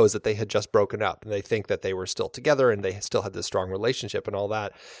nobody knows that they had just broken up, and they think that they were still together and they still had this strong relationship and all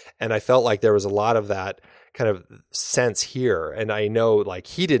that. And I felt like there was a lot of that kind of sense here. And I know like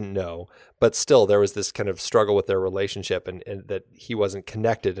he didn't know, but still there was this kind of struggle with their relationship, and that he wasn't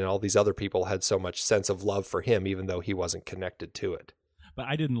connected, and all these other people had so much sense of love for him, even though he wasn't connected to it. But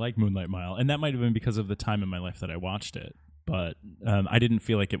I didn't like Moonlight Mile, and that might have been because of the time in my life that I watched it. But I didn't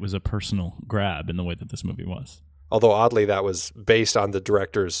feel like it was a personal grab in the way that this movie was. Although oddly, that was based on the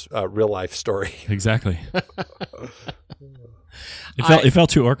director's real life story. Exactly. It felt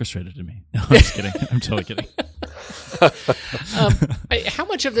too orchestrated to me. No, I'm just kidding. I'm totally kidding. How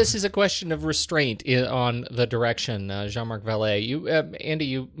much of this is a question of restraint on the direction, Jean-Marc Vallée? Andy,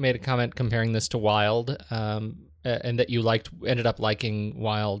 you made a comment comparing this to Wild, and that you ended up liking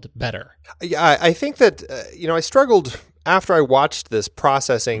Wild better. Yeah, I think that I struggled after I watched this,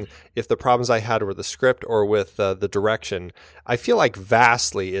 processing if the problems I had were the script or with the direction. I feel like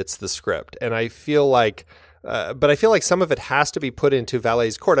vastly it's the script, and I feel like. But I feel like some of it has to be put into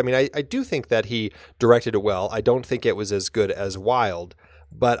Vallée's court. I mean, I do think that he directed it well. I don't think it was as good as Wild,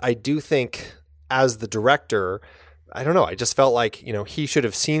 but I do think as the director, I don't know. I just felt like, he should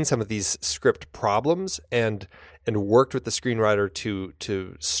have seen some of these script problems and worked with the screenwriter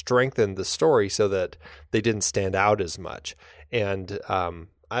to strengthen the story so that they didn't stand out as much. And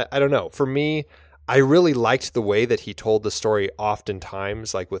I don't know. For me, I really liked the way that he told the story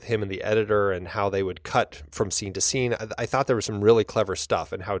oftentimes, like with him and the editor and how they would cut from scene to scene. I thought there was some really clever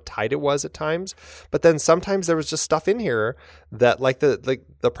stuff and how tight it was at times. But then sometimes there was just stuff in here that, like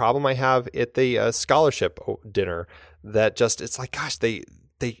the problem I have at the scholarship dinner, that just, it's like, gosh, there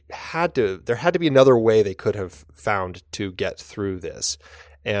had to be another way they could have found to get through this.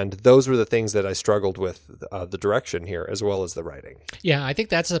 And those were the things that I struggled with, the direction here as well as the writing. Yeah, I think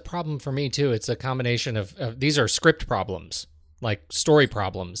that's a problem for me too. It's a combination of these are script problems, like story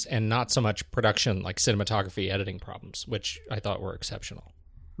problems, and not so much production, like cinematography, editing problems, which I thought were exceptional.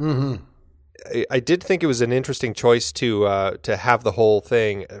 Mm-hmm. I did think it was an interesting choice to have the whole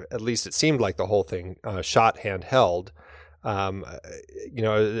thing, at least it seemed like the whole thing, shot handheld.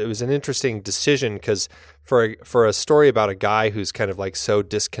 It was an interesting decision because for a story about a guy who's kind of like so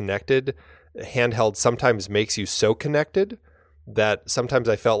disconnected, handheld sometimes makes you so connected that sometimes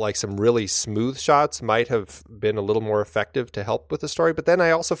I felt like some really smooth shots might have been a little more effective to help with the story, but then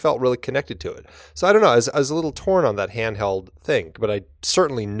I also felt really connected to it. So I don't know, I was a little torn on that handheld thing, but I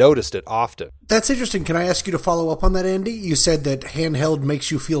certainly noticed it often. That's interesting. Can I ask you to follow up on that, Andy? You said that handheld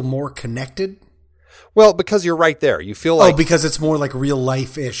makes you feel more connected? Well, because you're right there. You feel like... Oh, because it's more like real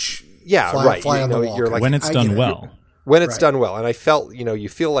life-ish. Yeah, right. Fly on the wall. You're like, when it's done well. When it's done well. And I felt, you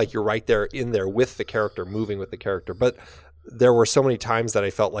feel like you're right there in there with the character, moving with the character. But there were so many times that I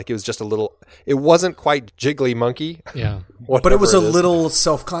felt like it was just a little, it wasn't quite jiggly monkey. Yeah. But it was a little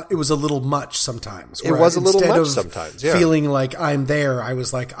it was a little much sometimes. It was a little much sometimes, yeah. Feeling like I'm there, I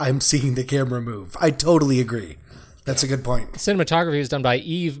was like, I'm seeing the camera move. I totally agree. That's a good point. Cinematography was done by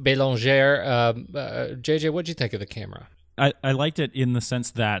Yves Bélanger. JJ, what'd you think of the camera? I liked it in the sense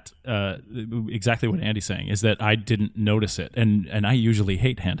that exactly what Andy's saying is that I didn't notice it, and I usually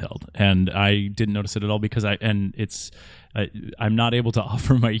hate handheld, and I didn't notice it at all because I'm not able to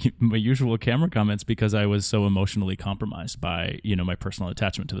offer my usual camera comments because I was so emotionally compromised by my personal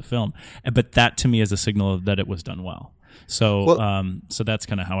attachment to the film. But that to me is a signal that it was done well. So so that's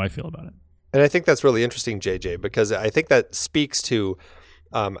kind of how I feel about it. And I think that's really interesting, JJ, because I think that speaks to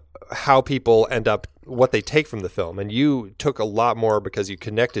how people end up, what they take from the film. And you took a lot more because you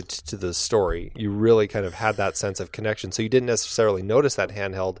connected to the story. You really kind of had that sense of connection. So you didn't necessarily notice that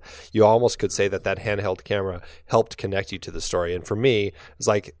handheld. You almost could say that handheld camera helped connect you to the story. And for me, it's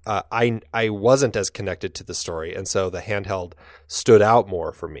like I wasn't as connected to the story. And so the handheld stood out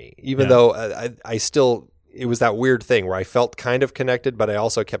more for me, even though I still... It was that weird thing where I felt kind of connected, but I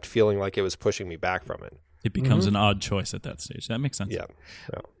also kept feeling like it was pushing me back from it. It becomes an odd choice at that stage. That makes sense. Yeah.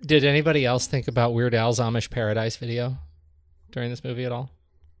 Did anybody else think about Weird Al's Amish Paradise video during this movie at all?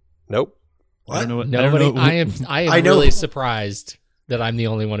 Nope. What? I don't know what, Nobody. I don't know. I am really surprised that I'm the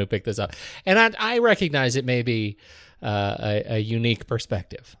only one who picked this up, and I recognize it may be a unique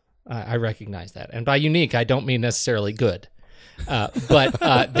perspective. I recognize that, and by unique, I don't mean necessarily good.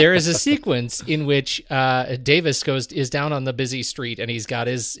 But there is a sequence in which Davis is down on the busy street, and he's got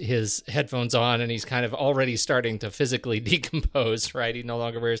his headphones on, and he's kind of already starting to physically decompose, right? He no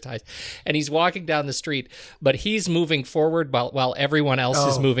longer wears ties. And he's walking down the street, but he's moving forward while everyone else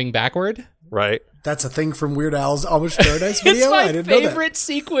is moving backward. Right. That's a thing from Weird Al's Amish Paradise video? It's my I didn't know that. favorite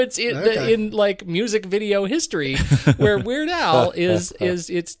sequence in like music video history, where Weird Al it's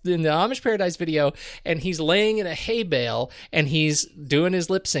in the Amish Paradise video, and he's laying in a hay bale and he's doing his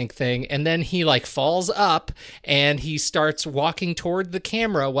lip sync thing, and then he like falls up and he starts walking toward the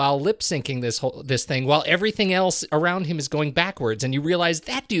camera while lip syncing this thing, while everything else around him is going backwards, and you realize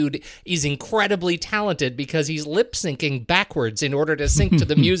that dude is incredibly talented because he's lip syncing backwards in order to sync to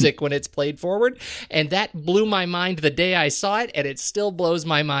the music when it's played forward. And that blew my mind the day I saw it, and it still blows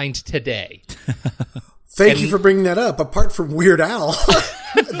my mind today. Thank you for bringing that up. Apart from Weird Al,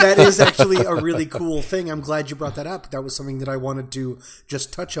 that is actually a really cool thing. I'm glad you brought that up. That was something that I wanted to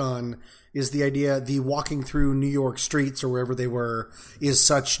just touch on, is the idea the walking through New York streets or wherever they were is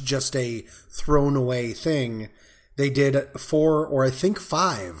such just a thrown away thing. They did 4 or I think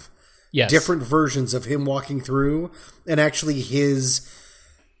 5 different versions of him walking through, and actually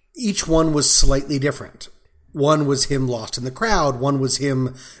each one was slightly different. One was him lost in the crowd. One was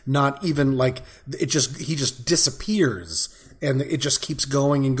him not even like he just disappears and it just keeps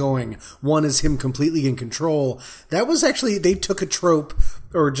going and going. One is him completely in control. That was actually, they took a trope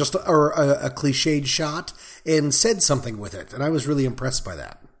or a cliched shot and said something with it. And I was really impressed by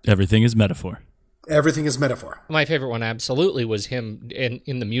that. Everything is metaphor. Everything is metaphor. My favorite one absolutely was him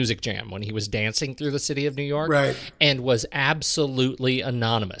in the music jam when he was dancing through the city of New York, right? And was absolutely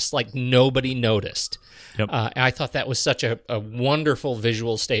anonymous, like nobody noticed. Yep. I thought that was such a wonderful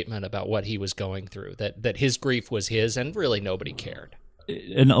visual statement about what he was going through, that his grief was his and really nobody cared.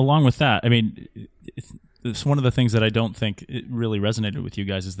 And along with that, I mean, it's one of the things that I don't think it really resonated with you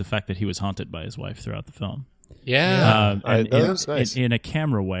guys is the fact that he was haunted by his wife throughout the film. Yeah, that's nice. In a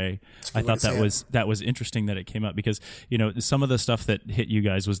camera way, I thought that was interesting that it came up because some of the stuff that hit you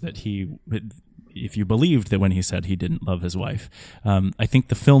guys was that if you believed that when he said he didn't love his wife, I think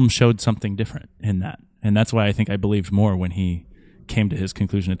the film showed something different in that, and that's why I think I believed more when he came to his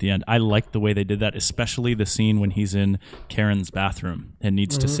conclusion at the end. I liked the way they did that, especially the scene when he's in Karen's bathroom and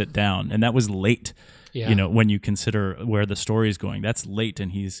needs to sit down, and that was late. Yeah. When you consider where the story is going, that's late,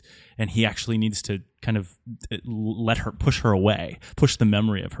 and he actually needs to kind of push the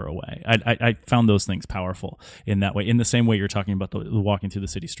memory of her away. I found those things powerful in that way, in the same way you're talking about the walking through the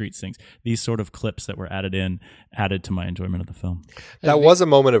city streets things. These sort of clips that were added to my enjoyment of the film. That was a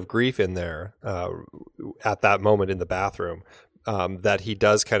moment of grief in there at that moment in the bathroom that he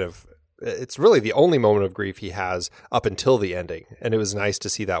does kind of it's really the only moment of grief he has up until the ending. And it was nice to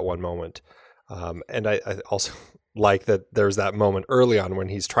see that one moment. And I also like that there's that moment early on when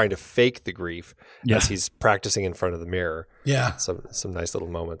he's trying to fake the grief as he's practicing in front of the mirror. Yeah. Some nice little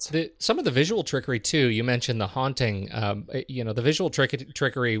moments. Some of the visual trickery, too, you mentioned the haunting. The visual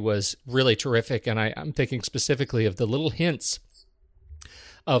trickery was really terrific. And I'm thinking specifically of the little hints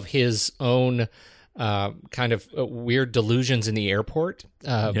of his own kind of weird delusions in the airport.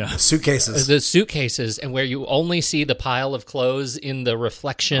 Suitcases. The suitcases, and where you only see the pile of clothes in the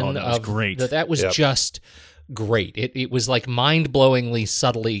reflection that was great. That was just great. It was like mind-blowingly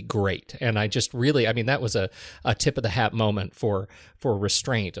subtly great. And I just really, that was a tip of the hat moment for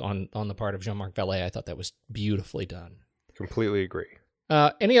restraint on the part of Jean-Marc Vallée. I thought that was beautifully done. Completely agree.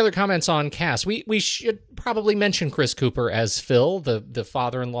 Any other comments on cast? We should probably mention Chris Cooper as Phil, the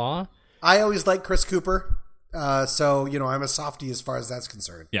father-in-law. I always like Chris Cooper. So, I'm a softie as far as that's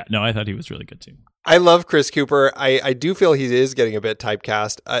concerned. Yeah, no, I thought he was really good too. I love Chris Cooper. I do feel he is getting a bit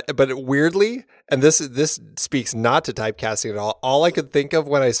typecast, but weirdly, and this speaks not to typecasting at all I could think of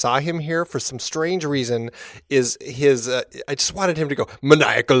when I saw him here for some strange reason is his, I just wanted him to go,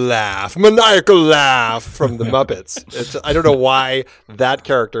 maniacal laugh from the Muppets. I don't know why that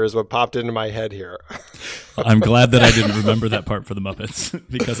character is what popped into my head here. I'm glad that I didn't remember that part for the Muppets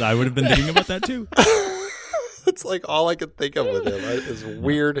because I would have been thinking about that too. It's like all I could think of with him. This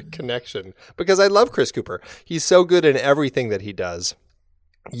weird connection. Because I love Chris Cooper. He's so good in everything that he does.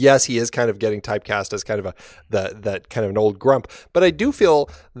 Yes, he is kind of getting typecast as kind of that kind of an old grump. But I do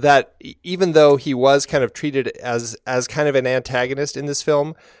feel that even though he was kind of treated as kind of an antagonist in this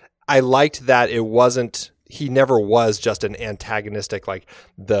film, I liked that it wasn't. He never was just an antagonistic, like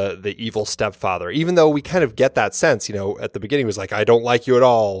the evil stepfather. Even though we kind of get that sense, at the beginning, he was like, "I don't like you at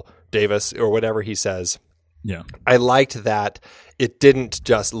all, Davis," or whatever he says. Yeah. I liked that it didn't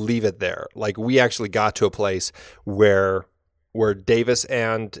just leave it there. Like we actually got to a place where Davis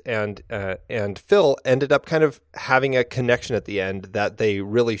and Phil ended up kind of having a connection at the end that they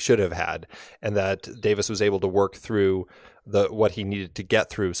really should have had, and that Davis was able to work through what he needed to get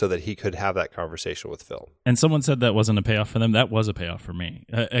through so that he could have that conversation with Phil. And someone said that wasn't a payoff for them. That was a payoff for me.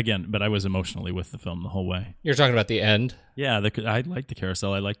 Again, but I was emotionally with the film the whole way. You're talking about the end? Yeah, I liked the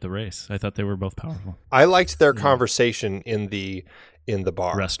carousel. I liked the race. I thought they were both powerful. I liked their conversation in the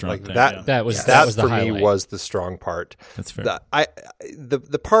bar restaurant. That was for the highlight. me was the strong part. That's fair.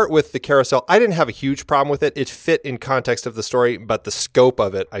 The part with the carousel, I didn't have a huge problem with it. It fit in context of the story, but the scope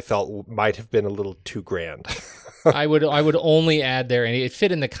of it I felt might have been a little too grand. I would only add there, and it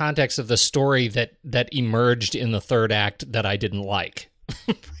fit in the context of the story that emerged in the third act that I didn't like.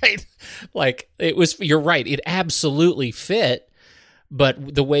 Right? Like it was. You're right. It absolutely fit,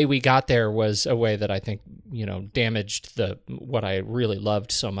 but the way we got there was a way that I think damaged what I really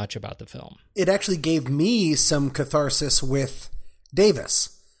loved so much about the film. It actually gave me some catharsis with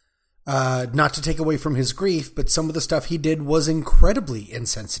Davis. Not to take away from his grief, but some of the stuff he did was incredibly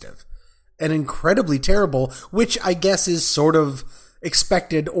insensitive and incredibly terrible, which I guess is sort of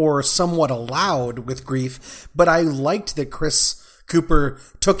expected or somewhat allowed with grief. But I liked that Chris Cooper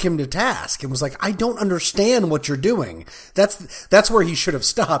took him to task and was like, I don't understand what you're doing. That's where he should have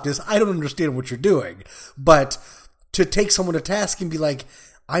stopped, is I don't understand what you're doing. But to take someone to task and be like,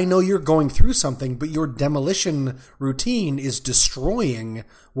 I know you're going through something, but your demolition routine is destroying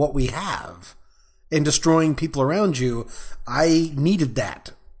what we have and destroying people around you. I needed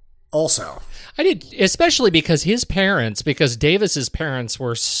that also. I did, especially because Davis's parents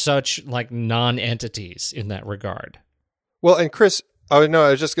were such like non-entities in that regard. Well, and Chris, I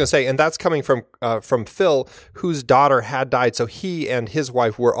was just going to say, and that's coming from Phil, whose daughter had died, so he and his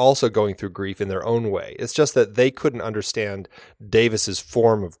wife were also going through grief in their own way. It's just that they couldn't understand Davis's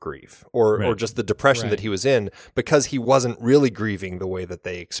form of grief or just the depression that he was in because he wasn't really grieving the way that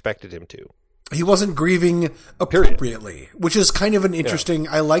they expected him to. He wasn't grieving appropriately, which is kind of an interesting.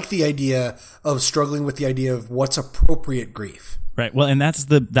 I like the idea of struggling with the idea of what's appropriate grief. Right. Well, and that's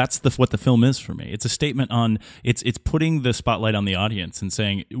what the film is for me. It's a statement on it's putting the spotlight on the audience and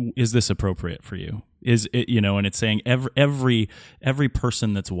saying, is this appropriate for you? Is it, and it's saying every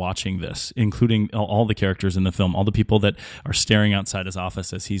person that's watching this, including all the characters in the film, all the people that are staring outside his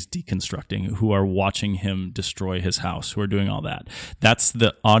office as he's deconstructing, who are watching him destroy his house, who are doing all that. That's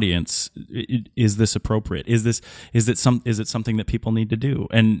the audience. Is this appropriate? Is it something that people need to do?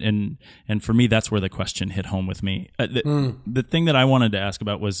 And for me, that's where the question hit home with me. The thing that I wanted to ask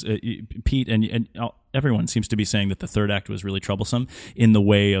about was Pete, and everyone seems to be saying that the third act was really troublesome in the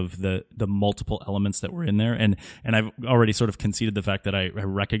way of the multiple elements that were in there. And I've already sort of conceded the fact that I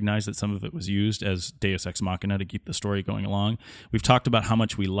recognize that some of it was used as Deus Ex Machina to keep the story going along. We've talked about how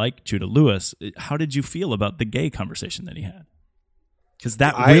much we like Judah Lewis. How did you feel about the gay conversation that he had? Because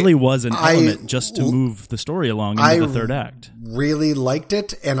that really was an element just to move the story along into the third act. Really liked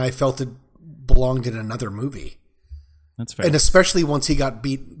it, and I felt it belonged in another movie. That's fair. And especially once he got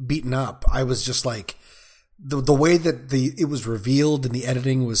beaten up, I was just like, the way that it was revealed and the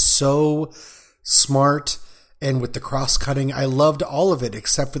editing was so smart, and with the cross-cutting, I loved all of it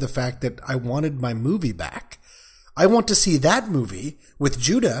except for the fact that I wanted my movie back. I want to see that movie with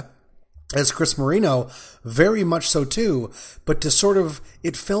Judah as Chris Marino, very much so too, but to sort of,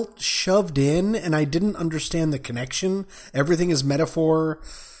 it felt shoved in and I didn't understand the connection. Everything is metaphor.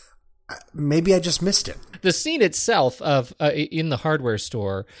 Maybe I just missed it. The scene itself of in the hardware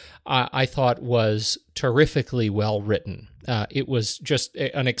store, I thought was terrifically well written. It was just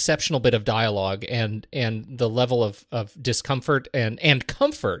an exceptional bit of dialogue, and the level of discomfort and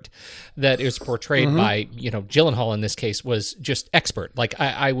comfort that is portrayed by Gyllenhaal in this case was just expert. Like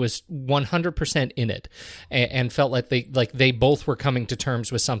I was 100% in it, and felt like they both were coming to terms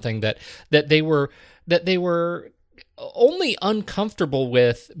with something that they were only uncomfortable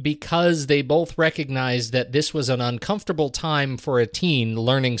with because they both recognized that this was an uncomfortable time for a teen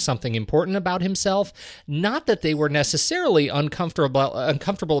learning something important about himself. Not that they were necessarily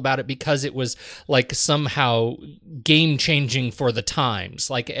uncomfortable about it because it was like somehow game-changing for the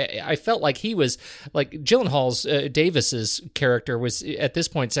times. Like I felt like he was, like Gyllenhaal's Davis's character was at this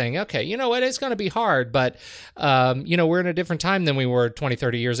point saying, okay, you know what, it's going to be hard, but we're in a different time than we were 20,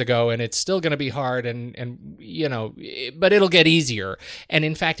 30 years ago, and it's still going to be hard, and but it'll get easier. And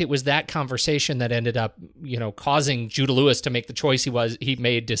in fact, it was that conversation that ended up, causing Judah Lewis to make the choice he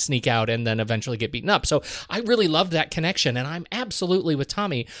made to sneak out and then eventually get beaten up. So I really loved that connection, and I'm absolutely with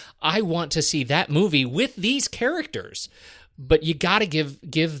Tommy. I want to see that movie with these characters. But you got to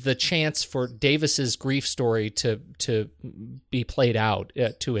give the chance for Davis's grief story to be played out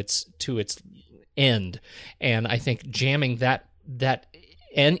to its end. And I think jamming that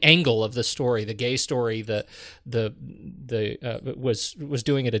angle of the story, the gay story, was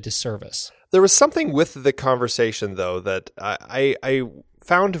doing it a disservice. There was something with the conversation, though, that I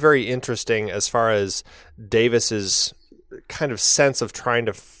found very interesting as far as Davis's kind of sense of trying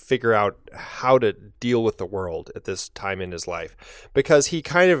to figure out how to deal with the world at this time in his life. Because he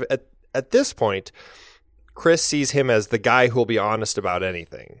kind of, at this point, Chris sees him as the guy who will be honest about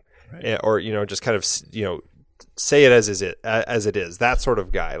anything. Right. Or, just kind of, say it as it is, that sort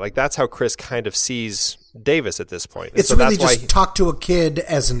of guy. Like, that's how Chris kind of sees Davis at this point. It's really just talk to a kid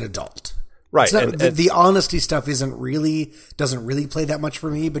as an adult. Right. Not, the honesty stuff doesn't really play that much for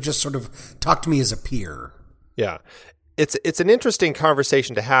me, but just sort of talk to me as a peer. Yeah. It's an interesting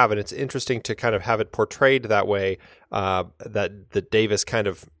conversation to have, and it's interesting to kind of have it portrayed that way, that Davis kind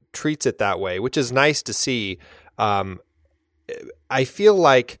of treats it that way, which is nice to see. I feel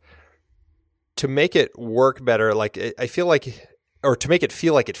like to make it work better, or to make it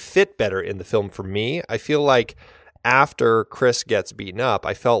feel like it fit better in the film for me, I feel like after Chris gets beaten up,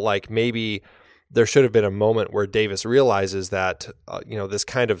 I felt like maybe there should have been a moment where Davis realizes that, this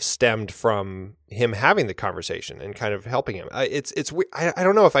kind of stemmed from him having the conversation and kind of helping him. I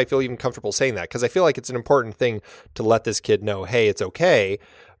don't know if I feel even comfortable saying that, because I feel like it's an important thing to let this kid know, hey, it's okay.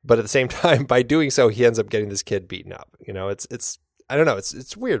 But at the same time, by doing so, he ends up getting this kid beaten up. It's I don't know.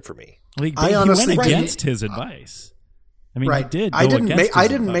 It's weird for me. He went against his advice. I mean, right. He did. I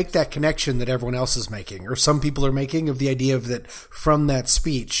didn't make that connection that everyone else is making, or some people are making, of the idea of that from that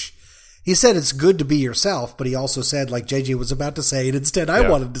speech. He said it's good to be yourself, but he also said, like JJ was about to say, and instead I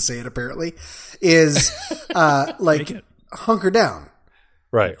wanted to say it apparently, is hunker down.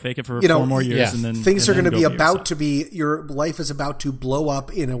 Right. Fake it for 4 more years, and then things are going to be yourself. your life is about to blow up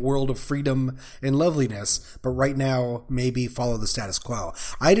in a world of freedom and loveliness, but right now maybe follow the status quo.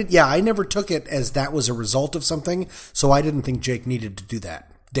 I never took it as that was a result of something, so I didn't think Jake needed to do that.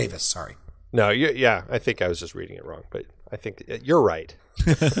 Davis, sorry. No, I think I was just reading it wrong, but I think you're right.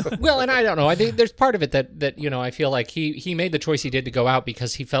 Well, and I don't know. I think there's part of it that I feel like he made the choice he did to go out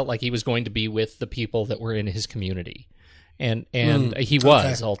because he felt like he was going to be with the people that were in his community. And he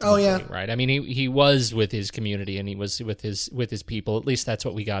was ultimately, right? I mean, he was with his community, and he was with his people. At least that's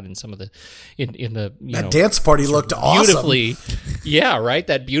what we got in some of the in the that dance party looked beautifully, awesome. Yeah, right.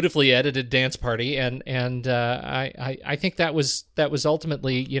 That beautifully edited dance party, and I think that was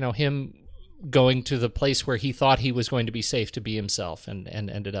ultimately him going to the place where he thought he was going to be safe to be himself, and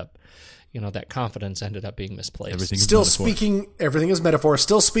ended up that confidence ended up being misplaced. Everything is metaphor.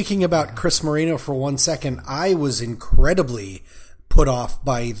 Still speaking about Chris Moreno for 1 second, I was incredibly put off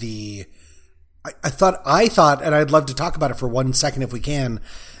by the. I thought, and I'd love to talk about it for 1 second if we can.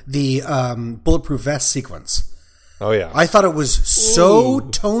 The bulletproof vest sequence. Oh yeah, I thought it was so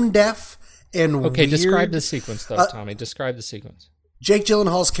tone deaf and okay. Weird. Describe the sequence, though, Tommy. Describe the sequence. Jake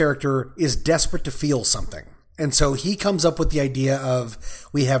Gyllenhaal's character is desperate to feel something. And so he comes up with the idea of,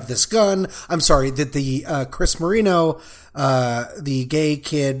 we have this gun. I'm sorry, that the Chris Marino, the gay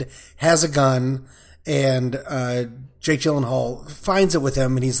kid, has a gun, and Jake Gyllenhaal finds it with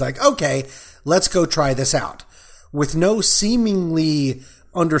him, and he's like, okay, let's go try this out. With no seemingly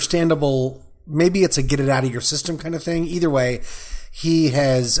understandable, maybe it's a get it out of your system kind of thing. Either way, he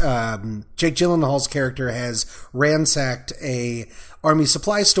has, Jake Gyllenhaal's character has ransacked a army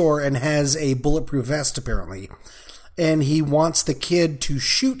supply store and has a bulletproof vest, apparently. And he wants the kid to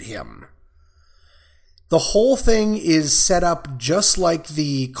shoot him. The whole thing is set up just like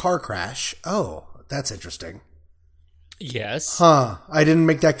the car crash. Oh, that's interesting. Yes. I didn't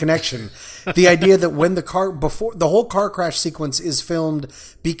make that connection. The idea that when before the whole car crash sequence is filmed,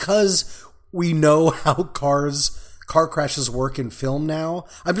 because we know how car crashes work in film now,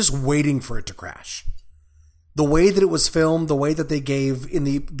 I'm just waiting for it to crash. The way that it was filmed, the way that they gave in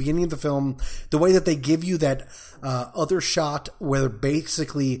the beginning of the film, the way that they give you that other shot where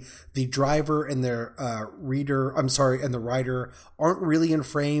basically the driver and their and the rider aren't really in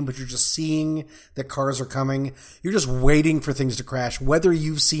frame, but you're just seeing that cars are coming. You're just waiting for things to crash, whether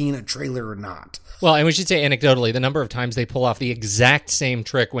you've seen a trailer or not. Well, and we should say anecdotally, the number of times they pull off the exact same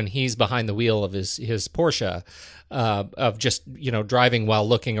trick when he's behind the wheel of his Porsche. Of just driving while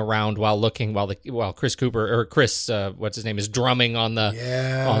looking around while Chris Cooper or Chris what's his name is drumming on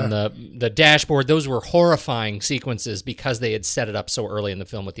the dashboard. Those were horrifying sequences because they had set it up so early in the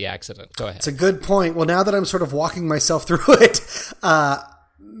film with the accident. Go ahead. It's a good point. Well, now that I'm sort of walking myself through it,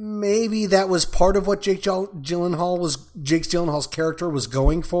 maybe that was part of what Jake Gyllenhaal's character was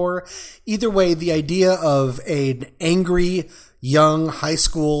going for. Either way, the idea of an angry young high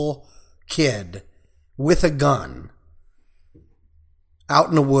school kid with a gun out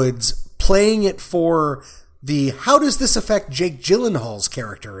in the woods, playing it for the how does this affect Jake Gyllenhaal's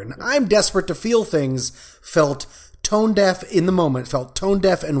character? And I'm desperate to feel things felt tone deaf in the moment, felt tone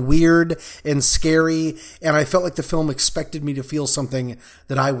deaf and weird and scary. And I felt like the film expected me to feel something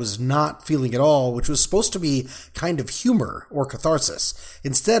that I was not feeling at all, which was supposed to be kind of humor or catharsis.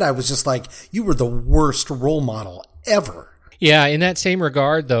 Instead, I was just like, you were the worst role model ever. Yeah, in that same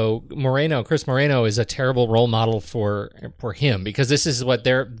regard, though, Chris Moreno is a terrible role model for him because this is what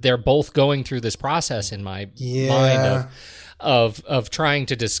they're both going through this process in my mind of trying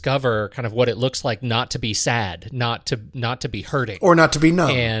to discover kind of what it looks like not to be sad, not to be hurting, or not to be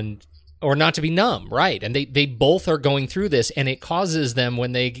numb, or not to be numb, right? And they both are going through this, and it causes them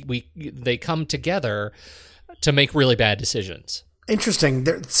when they come together to make really bad decisions. Interesting.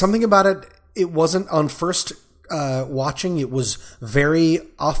 There's something about it. It wasn't on first. Watching, it was very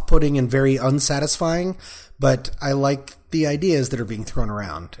off-putting and very unsatisfying, but I like the ideas that are being thrown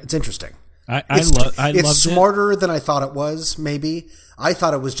around. It's interesting. It's smarter than I thought it was, maybe. I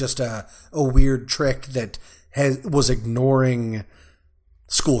thought it was just a weird trick that was ignoring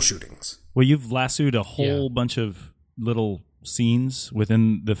school shootings. Well, you've lassoed a whole bunch of little scenes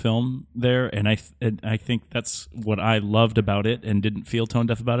within the film there, and I think that's what I loved about it and didn't feel tone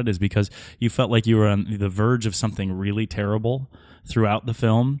deaf about it, is because you felt like you were on the verge of something really terrible throughout the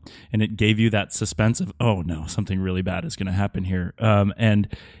film, and it gave you that suspense of, oh no, something really bad is going to happen here. And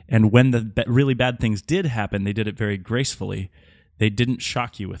when the really bad things did happen, they did it very gracefully. They didn't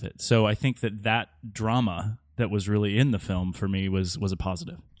shock you with it. So I think that drama that was really in the film for me was a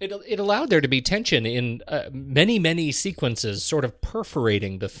positive. It allowed there to be tension in many sequences, sort of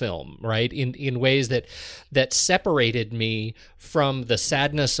perforating the film, right? In ways that separated me from the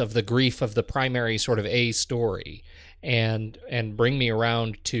sadness of the grief of the primary sort of A story, and bring me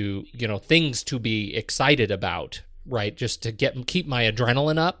around to things to be excited about, right? Just to keep my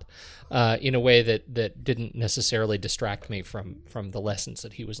adrenaline up. In a way that didn't necessarily distract me from the lessons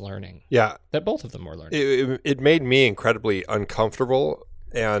that he was learning. Yeah. That both of them were learning. It made me incredibly uncomfortable,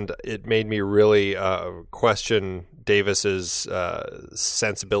 and it made me really question Davis's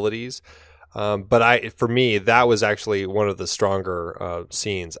sensibilities. But for me, that was actually one of the stronger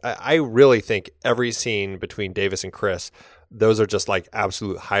scenes. I really think every scene between Davis and Chris, those are just like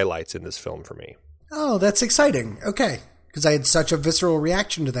absolute highlights in this film for me. Oh, that's exciting. Okay. Because I had such a visceral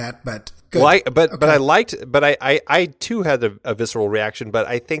reaction to that, but good. Well, I too had a visceral reaction, but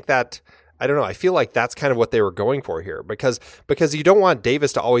I think that I don't know. I feel like that's kind of what they were going for here, because you don't want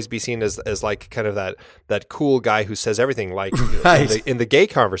Davis to always be seen as like kind of that cool guy who says everything, like Right. in the gay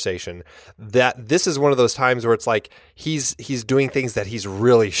conversation. That this is one of those times where it's like he's doing things that he's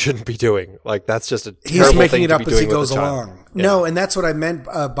really shouldn't be doing. Like that's just a He's terrible making thing it to up be as he doing with goes a child. along. Yeah. No, and that's what I meant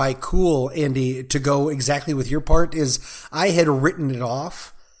by cool, Andy, to go exactly with your part is I had written it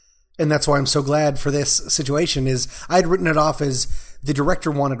off, and that's why I'm so glad for this situation is I had written it off as the director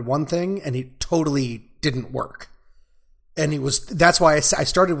wanted one thing and it totally didn't work. And that's why I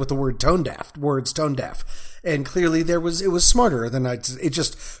started with the words tone deaf. And clearly it was smarter than it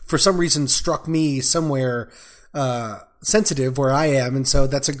just for some reason struck me somewhere sensitive where I am, and so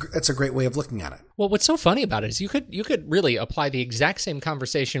that's a great way of looking at it. Well, what's so funny about it is you could really apply the exact same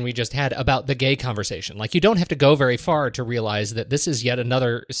conversation we just had about the gay conversation. Like, you don't have to go very far to realize that this is yet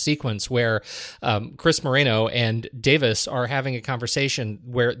another sequence where Chris Moreno and Davis are having a conversation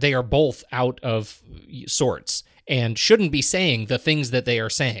where they are both out of sorts and shouldn't be saying the things that they are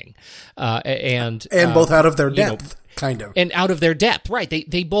saying, and both out of their depth. Kind of. And out of their depth, right.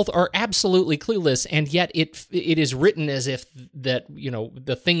 They both are absolutely clueless, and yet it is written as if that,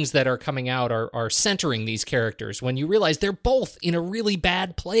 the things that are coming out are centering these characters when you realize they're both in a really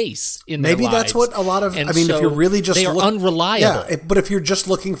bad place in their Maybe lives. that's what a lot of, And if so you're really just... they are unreliable. Yeah, but if you're just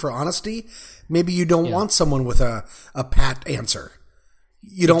looking for honesty, maybe you don't want someone with a pat answer.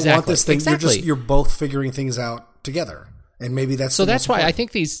 You don't want this thing. Exactly. You're both figuring things out together. And maybe that's... So that's why I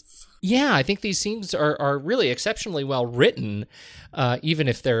think these... Yeah, I think these scenes are really exceptionally well written, even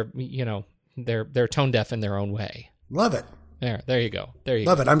if they're they're tone deaf in their own way. Love it. There you go.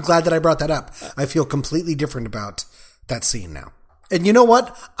 Love it. I'm glad that I brought that up. I feel completely different about that scene now. And you know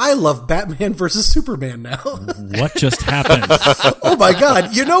what? I love Batman versus Superman now. What just happened? Oh my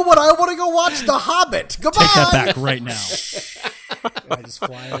God! You know what? I want to go watch The Hobbit. Goodbye. Take that back right now. I just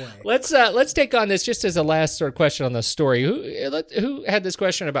fly away. Let's take on this just as a last sort of question on the story. Who had this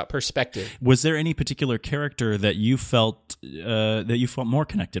question about perspective? Was there any particular character that you felt more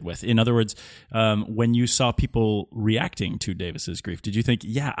connected with? In other words, when you saw people reacting to Davis's grief, did you think,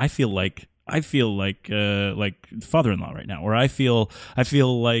 "Yeah, I feel like father-in-law right now," or I feel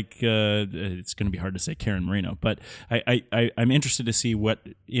like it's going to be hard to say Karen Marino, but I'm interested to see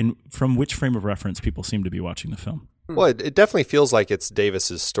from which frame of reference people seem to be watching the film. Well, it definitely feels like it's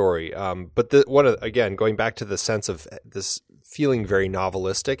Davis's story. But again, going back to the sense of this feeling very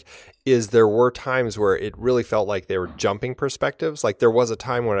novelistic, is there were times where it really felt like they were jumping perspectives. Like there was a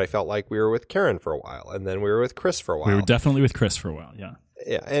time when I felt like we were with Karen for a while, and then we were with Chris for a while. We were definitely with Chris for a while, yeah.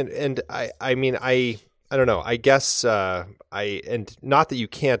 Yeah, and I mean, I don't know. I guess and not that you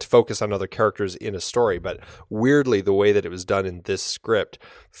can't focus on other characters in a story, but weirdly, the way that it was done in this script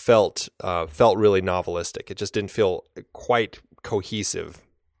felt really novelistic. It just didn't feel quite cohesive.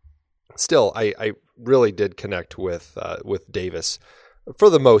 Still, I really did connect with Davis for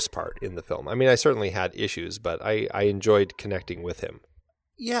the most part in the film. I mean, I certainly had issues, but I enjoyed connecting with him.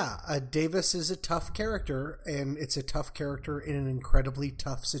 Yeah, Davis is a tough character, and it's a tough character in an incredibly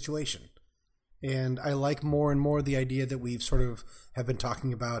tough situation. And I like more and more the idea that we've sort of have been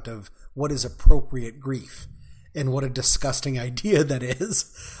talking about of what is appropriate grief, and what a disgusting idea that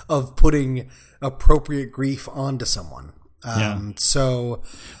is of putting appropriate grief onto someone. So,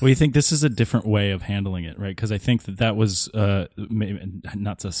 well, you think this is a different way of handling it, right? Because I think that was maybe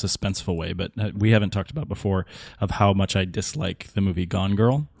not a suspenseful way, but we haven't talked about before of how much I dislike the movie Gone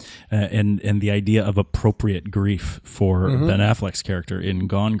Girl, and the idea of appropriate grief for Ben Affleck's character in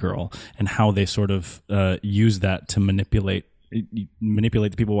Gone Girl, and how they sort of use that to manipulate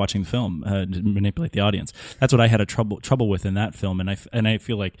the people watching the film, manipulate the audience. That's what I had a trouble with in that film, and I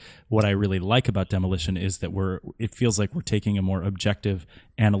feel like what I really like about Demolition is that it feels like we're taking a more objective,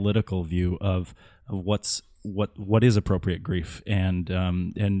 analytical view of what is appropriate grief,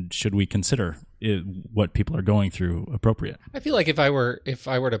 and should we consider what people are going through appropriate. I feel like if I were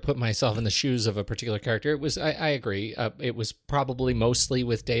to put myself in the shoes of a particular character, it was I agree. It was probably mostly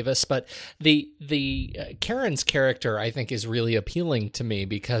with Davis, but the Karen's character I think is really appealing to me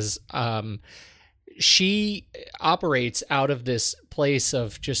because she operates out of this place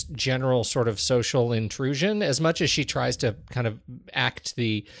of just general sort of social intrusion as much as she tries to kind of act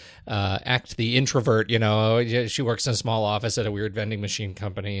the introvert. She works in a small office at a weird vending machine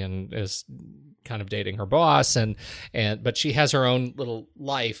company and is kind of dating her boss but she has her own little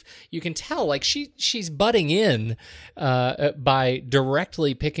life. You can tell like she's butting in by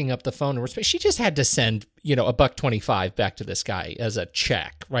directly picking up the phone. She just had to send $1.25 back to this guy as a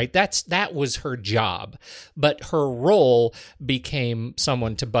check, right? That was her job, but her role became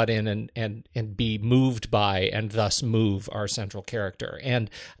someone to butt in and be moved by, and thus move our central character. And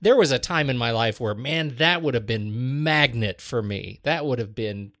there was a time in my life where, man, that would have been magnet for me. That would have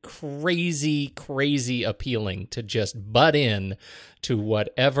been crazy appealing to just butt in to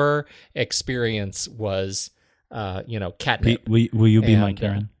whatever experience was, catnip. Will you be my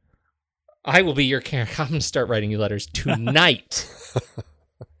Karen? I will be your Karen. I'm going to start writing you letters tonight.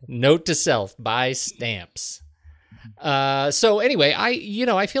 Note to self, buy stamps. So anyway,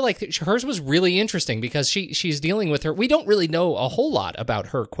 I feel like hers was really interesting because she's dealing with her. We don't really know a whole lot about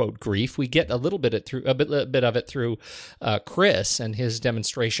her quote grief. We get a bit of it through Chris and his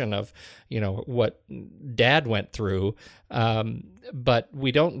demonstration of what Dad went through, but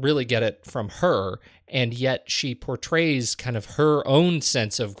we don't really get it from her. And yet she portrays kind of her own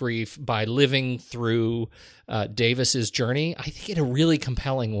sense of grief by living through Davis's journey, I think, in a really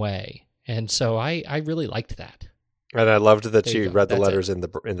compelling way. And so I really liked that. And I loved that she read the letters in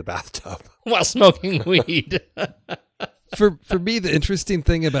the bathtub while smoking weed. For me, the interesting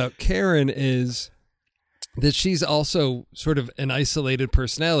thing about Karen is that she's also sort of an isolated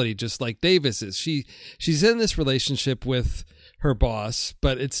personality, just like Davis is. She's in this relationship with her boss,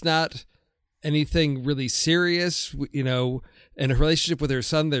 but it's not anything really serious, and a relationship with her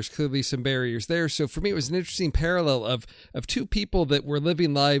son, there's clearly some barriers there. So for me, it was an interesting parallel of two people that were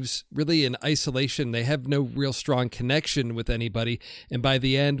living lives really in isolation. They have no real strong connection with anybody. And by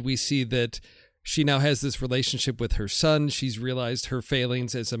the end, we see that she now has this relationship with her son. She's realized her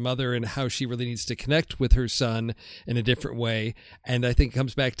failings as a mother and how she really needs to connect with her son in a different way. And I think it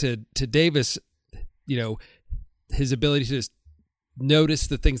comes back to Davis, his ability to just notice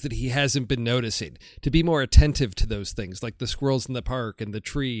the things that he hasn't been noticing, to be more attentive to those things like the squirrels in the park and the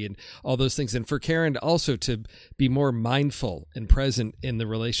tree and all those things. And for Karen also to be more mindful and present in the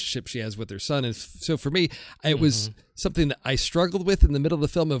relationship she has with her son. And so for me, it was something that I struggled with in the middle of the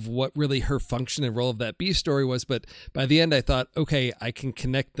film of what really her function and role of that B story was. But by the end, I thought, okay, I can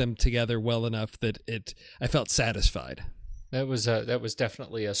connect them together well enough that I felt satisfied. That was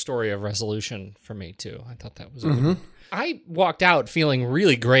definitely a story of resolution for me too. I thought that was a good one. I walked out feeling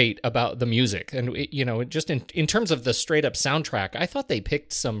really great about the music, and just in terms of the straight up soundtrack, I thought they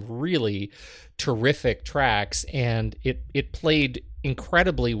picked some really terrific tracks, and it played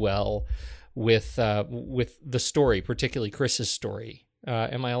incredibly well with the story, particularly Chris's story.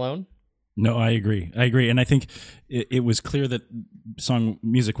 Am I alone? No, I agree, and I think it was clear that song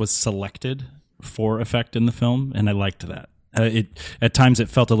music was selected for effect in the film, and I liked that. At times it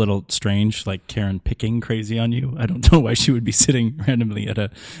felt a little strange, like Karen picking Crazy on You. I don't know why she would be sitting randomly at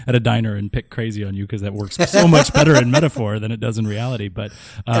a diner and pick Crazy on You, because that works so much better in metaphor than it does in reality. But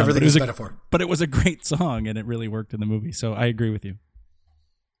everything is metaphor. But it was a great song, and it really worked in the movie. So I agree with you.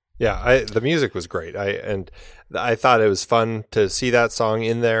 Yeah, the music was great. I thought it was fun to see that song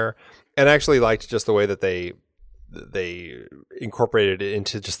in there, and I actually liked just the way that they incorporated it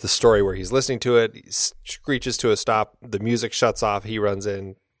into just the story where he's listening to it. He screeches to a stop. The music shuts off. He runs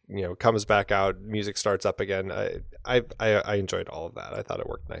in, comes back out. Music starts up again. I enjoyed all of that. I thought it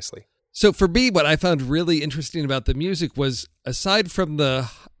worked nicely. So for me, what I found really interesting about the music was, aside from the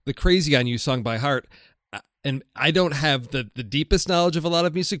Crazy on You song by heart, and I don't have the deepest knowledge of a lot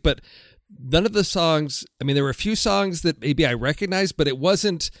of music, but none of the songs, there were a few songs that maybe I recognized, but it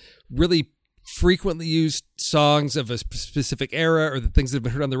wasn't really frequently used songs of a specific era or the things that have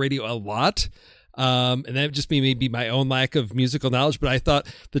been heard on the radio a lot. And that would just be maybe my own lack of musical knowledge. But I thought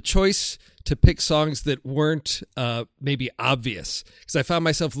the choice to pick songs that weren't maybe obvious, because I found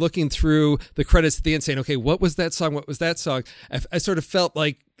myself looking through the credits at the end saying, okay, what was that song? What was that song? I sort of felt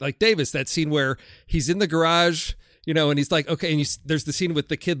like Davis, that scene where he's in the garage, and he's like, okay, and there's the scene with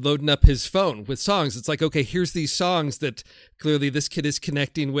the kid loading up his phone with songs. It's like, okay, here's these songs that clearly this kid is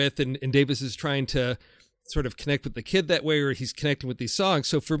connecting with, and Davis is trying to sort of connect with the kid that way, or he's connecting with these songs.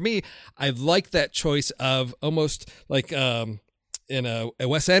 So for me, I like that choice of almost like in a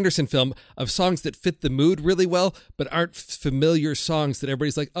Wes Anderson film, of songs that fit the mood really well, but aren't familiar songs that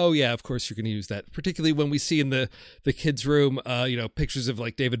everybody's like, oh yeah, of course you're going to use that. Particularly when we see in the kids' room, pictures of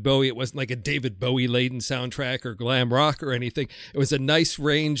like David Bowie. It wasn't like a David Bowie laden soundtrack or glam rock or anything. It was a nice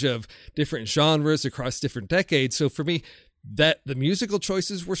range of different genres across different decades. So for me, that the musical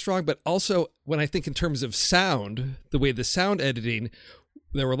choices were strong, but also when I think in terms of sound, the way the sound editing,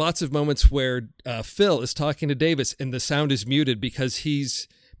 there were lots of moments where Phil is talking to Davis and the sound is muted because he's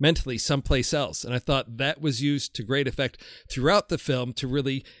mentally someplace else. And I thought that was used to great effect throughout the film to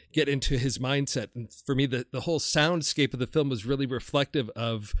really get into his mindset. And for me, the whole soundscape of the film was really reflective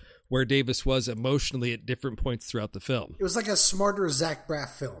of where Davis was emotionally at different points throughout the film. It was like a smarter Zach Braff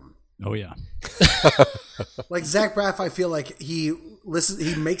film. Oh yeah. Like Zach Braff, I feel like he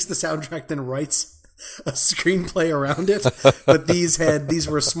makes the soundtrack, then writes a screenplay around it. But these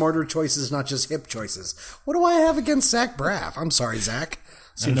were smarter choices, not just hip choices. What do I have against Zach Braff? I'm sorry, Zach.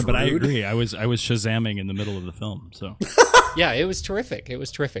 No, but rude. I agree. I was Shazamming in the middle of the film. So yeah, it was terrific. It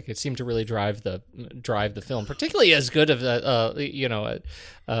was terrific. It seemed to really drive the film, particularly as good of a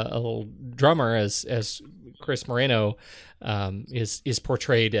little drummer as Chris Moreno is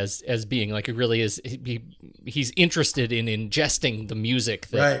portrayed as being like. It really is. He's interested in ingesting the music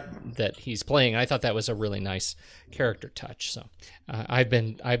that he's playing. I thought that was a really nice character touch. So I've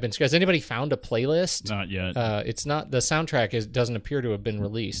been. Has anybody found a playlist? Not yet. It's not, the soundtrack doesn't appear to have been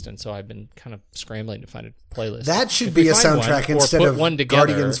released, and so I've been kind of scrambling to find a playlist. That should be a soundtrack instead of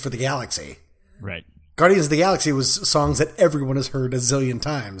Guardians for the Galaxy. Right. Guardians of the Galaxy was songs that everyone has heard a zillion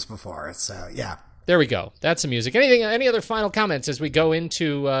times before. So yeah. There we go. That's some music. Any other final comments as we go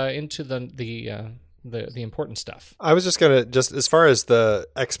into the important stuff? I was just gonna as far as the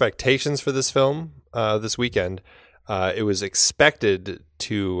expectations for this film this weekend, it was expected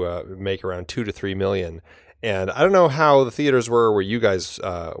to make around 2 to 3 million, and I don't know how the theaters were where you guys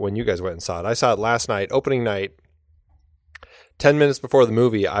when you guys went and saw it. I saw it last night, opening night. 10 minutes before the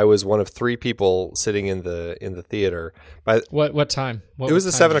movie, I was one of 3 people sitting in the theater. By what time? It was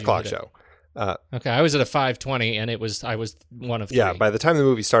a 7 o'clock show. Okay, I was at a 5:20, and I was one of 3. Yeah, by the time the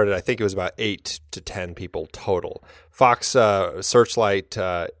movie started, I think it was about 8 to 10 people total. Fox Searchlight,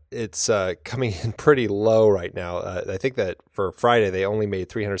 it's coming in pretty low right now. I think that for Friday they only made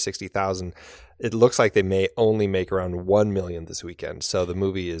 360,000. It looks like they may only make around 1 million this weekend. So the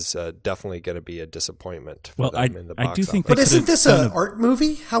movie is definitely going to be a disappointment for them in the box office. But isn't this an art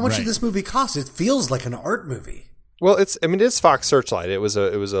movie? How much did this movie cost? It feels like an art movie. Well, it's Fox Searchlight. It was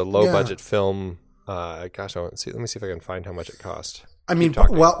a low budget film. Gosh, let me see if I can find how much it cost. I mean,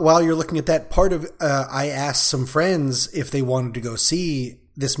 while you're looking at that, part of I asked some friends if they wanted to go see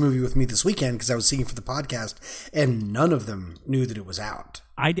this movie with me this weekend because I was seeing it for the podcast, and none of them knew that it was out.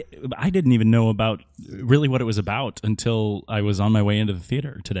 I didn't even know about really what it was about until I was on my way into the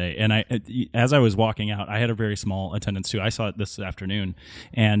theater today. And as I was walking out, I had a very small attendance too. I saw it this afternoon,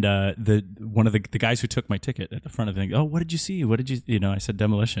 and one of the guys who took my ticket at the front of the thing, oh, what did you see? What did you I said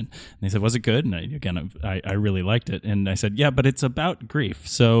Demolition, and they said, was it good? And I really liked it, and I said, yeah, but it's about grief,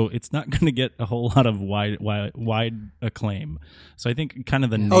 so it's not going to get a whole lot of wide acclaim. So I think kind of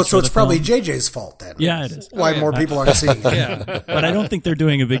the nature so it's of the probably film, JJ's fault then. Yeah, it is. Why more people aren't seeing it. Yeah. But I don't think they're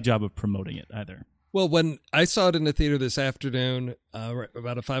doing a big job of promoting it either. Well, when I saw it in the theater this afternoon,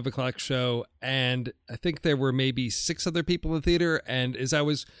 about a 5 o'clock show, and I think there were maybe 6 other people in the theater, and as I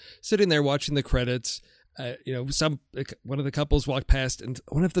was sitting there watching the credits, one of the couples walked past, and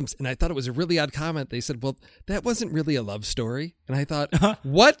one of them, and I thought it was a really odd comment. They said, "Well, that wasn't really a love story," and I thought,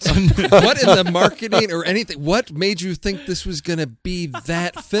 "What? What in the marketing or anything? What made you think this was going to be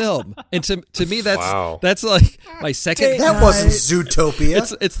that film?" And to me, that's like my second. That wasn't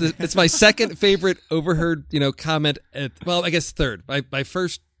Zootopia. It's my second favorite overheard comment. I guess third. My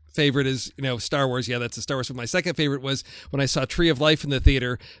first favorite is Star Wars. Yeah, that's a Star Wars. But my second favorite was when I saw Tree of Life in the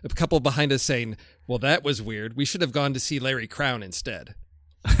theater. A couple behind us saying, "Well, that was weird. We should have gone to see Larry Crown instead."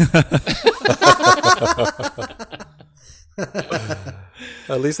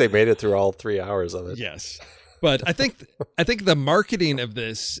 At least they made it through all 3 hours of it. Yes. But I think the marketing of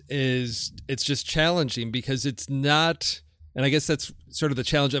this it's just challenging because it's not. And I guess that's sort of the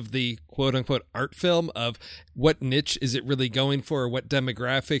challenge of the quote-unquote art film of what niche is it really going for, or what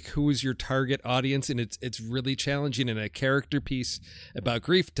demographic, who is your target audience, and it's really challenging in a character piece about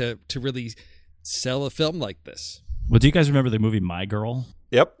grief to really sell a film like this. Well, do you guys remember the movie My Girl?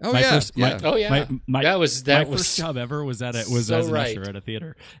 Yep. Oh, my yeah. First, my, yeah. Oh yeah. My was first job ever was as an usher at a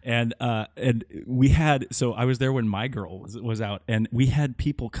theater, and we had. So I was there when My Girl was out, and we had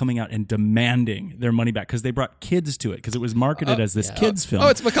people coming out and demanding their money back because they brought kids to it because it was marketed as this kids film. Oh,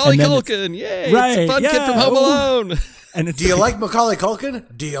 it's Macaulay Culkin! Yay! Right? It's a fun kid from Home Alone. And it's Do you like Macaulay Culkin?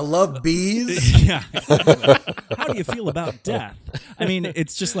 Do you love bees? Yeah. How do you feel about death? I mean,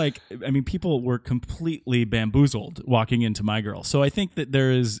 it's just like, people were completely bamboozled walking into My Girl. So I think that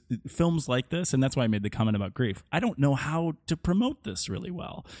there is films like this, and that's why I made the comment about grief. I don't know how to promote this really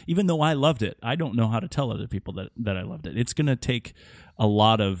well. Even though I loved it, I don't know how to tell other people that I loved it. It's going to take a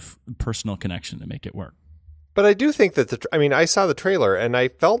lot of personal connection to make it work. But I do think that I saw the trailer and I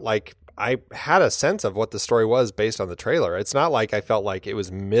felt like I had a sense of what the story was based on the trailer. It's not like I felt like it was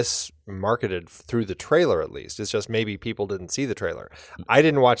mismarketed through the trailer, at least. It's just maybe people didn't see the trailer. I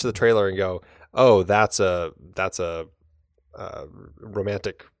didn't watch the trailer and go, "Oh, that's a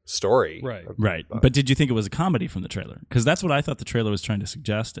romantic story. Right. But did you think it was a comedy from the trailer? Because that's what I thought the trailer was trying to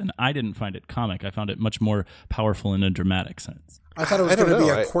suggest, and I didn't find it comic. I found it much more powerful in a dramatic sense. I thought it was going to be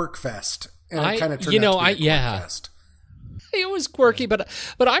a quirk fest, and it kind of turned out to be a quirk fest. It was quirky, but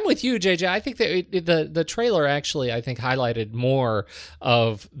I'm with you, JJ. I think that the trailer actually, I think, highlighted more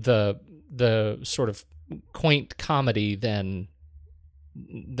of the sort of quaint comedy than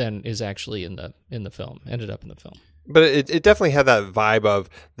is actually in the film. Ended up in the film. But it definitely had that vibe of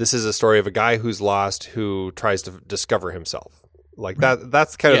this is a story of a guy who's lost who tries to discover himself. Like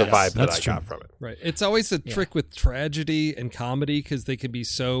that's kind of the vibe that I got from it. Right. It's always a trick with tragedy and comedy because they can be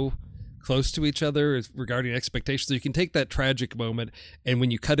so close to each other regarding expectations. So you can take that tragic moment, and when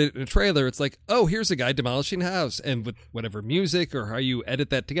you cut it in a trailer, it's like, oh, here's a guy demolishing a house. And with whatever music or how you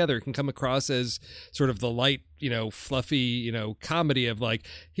edit that together, it can come across as sort of the light, fluffy, comedy of like,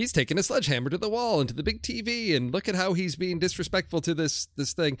 he's taking a sledgehammer to the wall and to the big TV, and look at how he's being disrespectful to this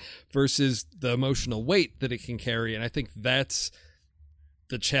thing, versus the emotional weight that it can carry. And I think that's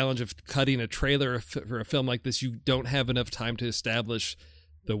the challenge of cutting a trailer for a film like this. You don't have enough time to establish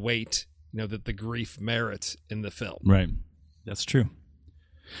the weight, that the grief merits in the film. Right. That's true.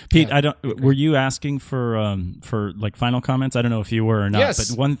 Pete, were you asking for like final comments? I don't know if you were or not.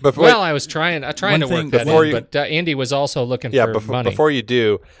 Yes. But I was trying to work that in, but Andy was also looking for money. Before you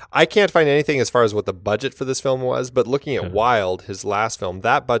do, I can't find anything as far as what the budget for this film was, but looking at Wild, his last film,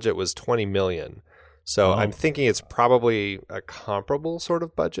 that budget was $20 million. So I'm thinking it's probably a comparable sort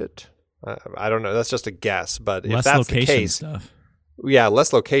of budget. I don't know. That's just a guess, but if that's the case, stuff. Yeah,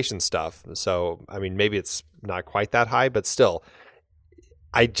 less location stuff. So, I mean, maybe it's not quite that high, but still,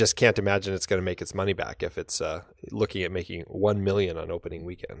 I just can't imagine it's going to make its money back if it's looking at making $1 million on opening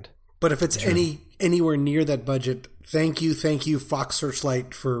weekend. But if it's anywhere near that budget, thank you, Fox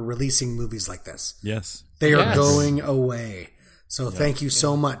Searchlight, for releasing movies like this. Yes. They are going away. So thank you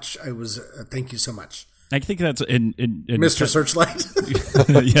so much. Thank you so much. I think that's in Mr. Searchlight.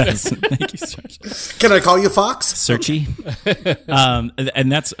 Yes, thank you, Searchlight. Can I call you Fox? Searchy. And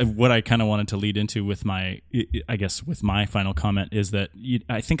that's what I kind of wanted to lead into with my final comment is that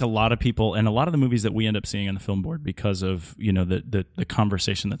I think a lot of people and a lot of the movies that we end up seeing on the film board because of the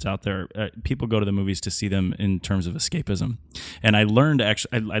conversation that's out there, people go to the movies to see them in terms of escapism. And I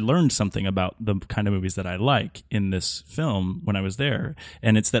learned something about the kind of movies that I like in this film when I was there,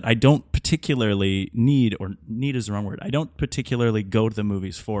 and it's that I don't particularly need is the wrong word. I don't particularly go to the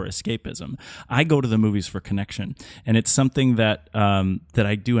movies for escapism. I go to the movies for connection, and it's something that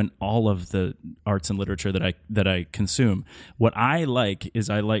I do in all of the arts and literature that I consume. What I like is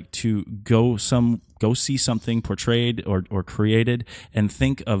I like to go see something portrayed or created and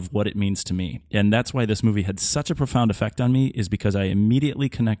think of what it means to me. And that's why this movie had such a profound effect on me, is because I immediately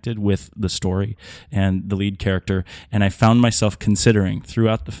connected with the story and the lead character, and I found myself considering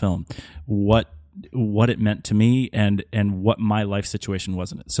throughout the film what it meant to me and what my life situation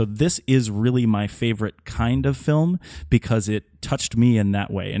was in it. So this is really my favorite kind of film because it touched me in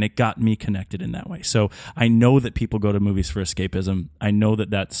that way and it got me connected in that way. So I know that people go to movies for escapism. I know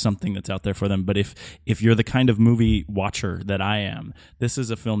that that's something that's out there for them. But if you're the kind of movie watcher that I am, this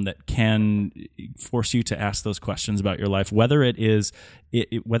is a film that can force you to ask those questions about your life, whether it is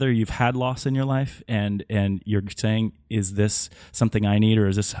whether you've had loss in your life and you're saying, is this something I need or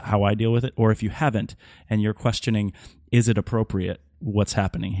is this how I deal with it? Or if you haven't and you're questioning, is it appropriate what's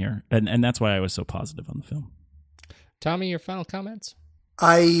happening here? And that's why I was so positive on the film. Tommy, your final comments?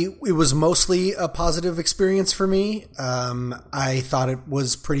 It was mostly a positive experience for me. I thought it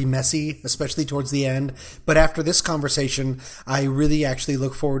was pretty messy, especially towards the end. But after this conversation, I really actually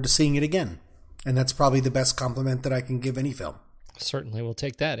look forward to seeing it again. And that's probably the best compliment that I can give any film. Certainly, we'll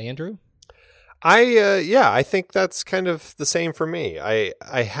take that. Andrew? I think that's kind of the same for me. I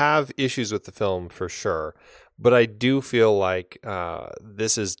have issues with the film for sure, but I do feel like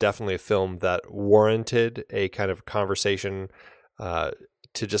this is definitely a film that warranted a kind of conversation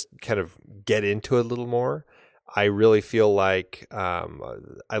to just kind of get into it a little more. I really feel like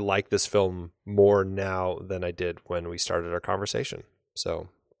I like this film more now than I did when we started our conversation. So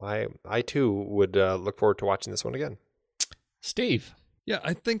I too would look forward to watching this one again. Steve? Yeah,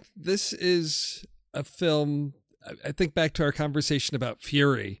 I think this is a film, I think back to our conversation about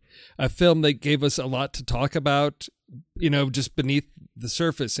Fury, a film that gave us a lot to talk about, just beneath the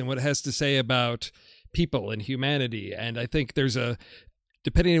surface and what it has to say about people and humanity. And I think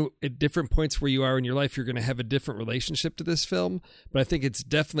depending at different points where you are in your life, you're going to have a different relationship to this film. But I think it's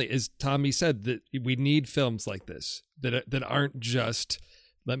definitely, as Tommy said, that we need films like this that aren't just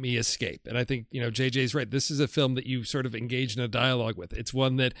let me escape. And I think, JJ's right. This is a film that you sort of engage in a dialogue with. It's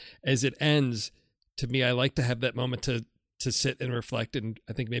one that as it ends, to me, I like to have that moment to to sit and reflect. And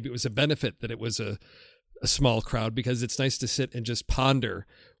I think maybe it was a benefit that it was a small crowd, because it's nice to sit and just ponder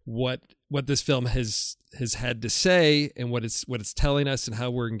what this film has had to say and what it's telling us and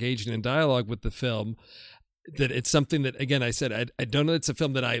how we're engaging in dialogue with the film. That it's something that, again, I said, I don't know it's a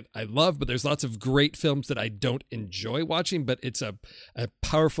film that I love, but there's lots of great films that I don't enjoy watching, but it's a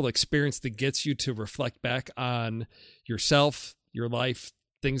powerful experience that gets you to reflect back on yourself, your life,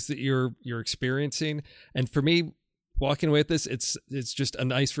 things that you're experiencing. And for me, walking away with this, it's just a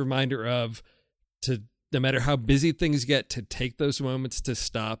nice reminder of, to no matter how busy things get, to take those moments to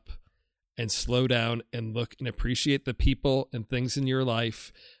stop and slow down and look and appreciate the people and things in your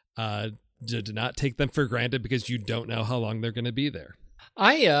life. To not take them for granted, because you don't know how long they're going to be there.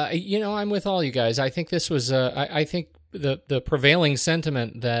 I'm with all you guys. I think this was, I think the prevailing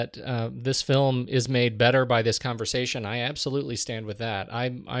sentiment that this film is made better by this conversation, I absolutely stand with that.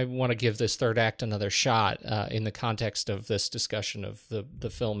 I want to give this third act another shot in the context of this discussion of the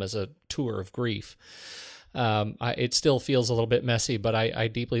film as a tour of grief. It still feels a little bit messy, but I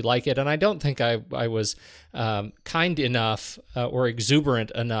deeply like it. And I don't think I was kind enough or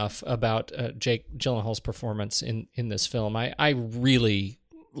exuberant enough about Jake Gyllenhaal's performance in this film. I really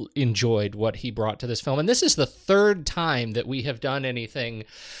enjoyed what he brought to this film. And this is the third time that we have done anything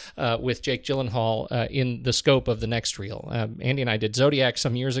with Jake Gyllenhaal in the scope of the next reel. Andy and I did Zodiac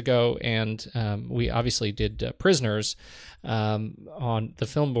some years ago, and we obviously did Prisoners on the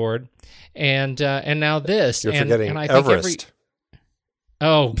film board, and now this. You're and forgetting I think Everest.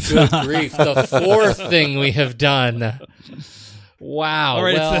 Oh, good grief. The fourth thing we have done. Wow. All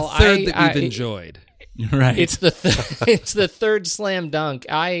right, well, it's the third that we've enjoyed. Right. It's the third slam dunk.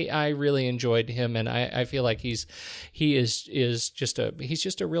 I really enjoyed him, and I feel like he's just a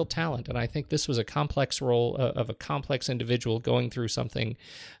real talent. And I think this was a complex role of a complex individual going through something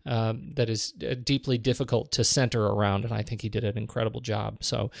that is deeply difficult to center around. And I think he did an incredible job.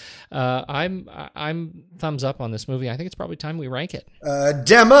 So I'm thumbs up on this movie. I think it's probably time we rank it.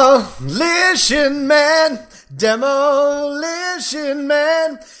 Demolition Man, Demolition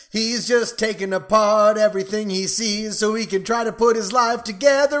Man. He's just taking apart everything he sees so he can try to put his life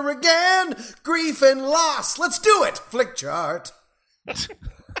together again. Grief and loss. Let's do it. Flick chart.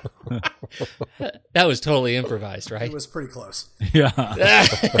 That was totally improvised, right? It was pretty close. Yeah. Head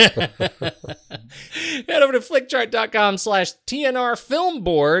over to flickchart.com/TNR Film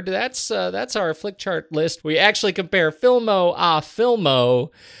Board. That's our Flickchart list. We actually compare Filmo a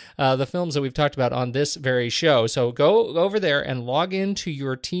Filmo, the films that we've talked about on this very show. So go over there and log into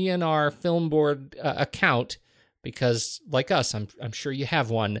your TNR Film Board account, because like us, I'm sure you have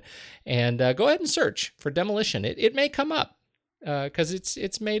one, and go ahead and search for Demolition. It may come up because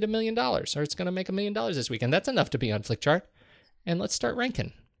it's made $1 million, or it's going to make $1 million this weekend. That's enough to be on Flickchart. And let's start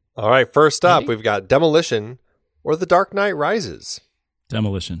ranking. All right, first up, we've got Demolition or The Dark Knight Rises.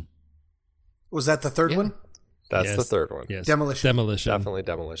 Demolition. Was that the third one? That's the third one. Yes. Demolition. Definitely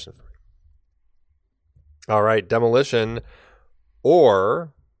Demolition. All right, Demolition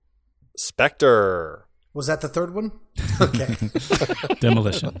or Spectre. Was that the third one? Okay.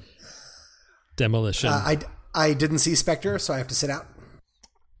 Demolition. Demolition. I didn't see Spectre, so I have to sit out.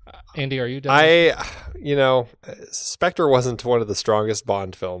 Andy, are you done? Spectre wasn't one of the strongest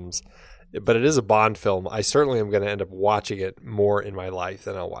Bond films, but it is a Bond film. I certainly am going to end up watching it more in my life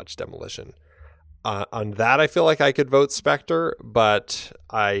than I'll watch Demolition. On that, I feel like I could vote Spectre, but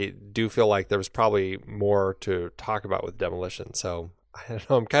I do feel like there was probably more to talk about with Demolition. So I don't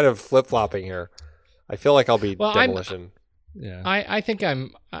know. I'm kind of flip-flopping here. I feel like I'll be Demolition. Yeah. I think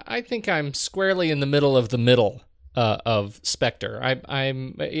I'm squarely in the middle of Spectre.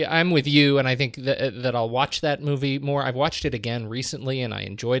 I'm with you, and I think that I'll watch that movie more. I've watched it again recently, and I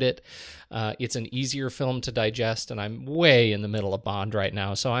enjoyed it. It's an easier film to digest, and I'm way in the middle of Bond right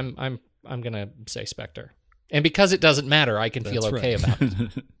now, so I'm gonna say Spectre. And because it doesn't matter, I can feel okay about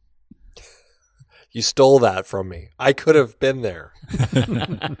it. You stole that from me. I could have been there.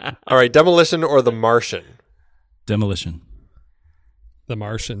 All right, Demolition or The Martian? Demolition. The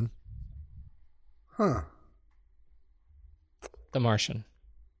Martian. Huh. The Martian.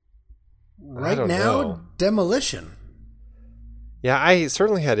 Right don't now, know. Demolition. Yeah, I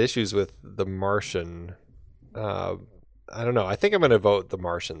certainly had issues with The Martian. I don't know. I think I'm going to vote The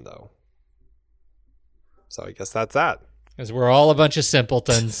Martian, though. So I guess that's that. Because we're all a bunch of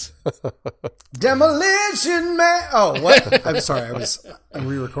simpletons. Demolition Man. Oh, what? I'm sorry. I'm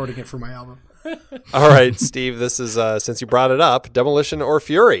re-recording it for my album. All right, Steve, this is, since you brought it up, Demolition or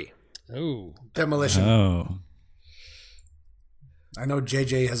Fury? Oh. Demolition. Oh. I know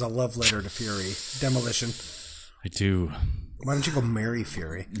JJ has a love letter to Fury. Demolition. I do. Why don't you go marry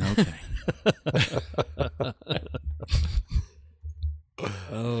Fury? Okay.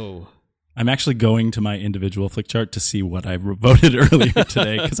 Oh. I'm actually going to my individual flick chart to see what I voted earlier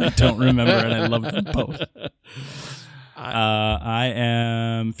today because I don't remember and I love them both. I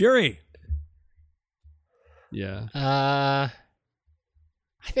am Fury. Yeah. I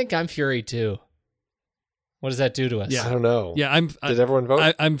think I'm Fury too. What does that do to us? Yeah. I don't know. Yeah, Did everyone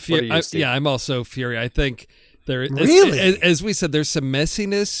vote? I'm What are Fury. you, Steve? Yeah, I'm also Fury. I think there Really? as we said, there's some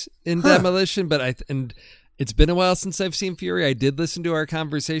messiness in Demolition, but and it's been a while since I've seen Fury. I did listen to our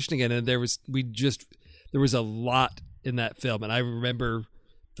conversation again, and there was a lot in that film, and I remember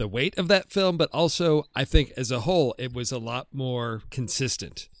the weight of that film, but also I think as a whole it was a lot more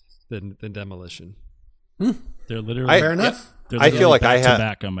consistent than Demolition. They're literally Fair enough. They're I feel literally like I back to had-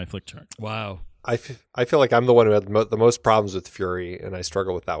 back on my flick chart. Wow. I feel like I'm the one who had the most problems with Fury, and I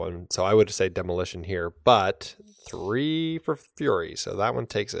struggle with that one. So I would say Demolition here, but 3 for Fury, so that one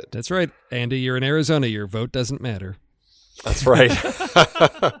takes it. That's right, Andy. You're in Arizona. Your vote doesn't matter. That's right.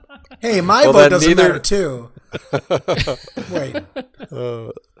 Hey, my Well, vote then doesn't neither- matter too. Wait.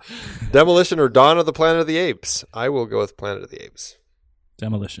 Demolition or Dawn of the Planet of the Apes? I will go with Planet of the Apes.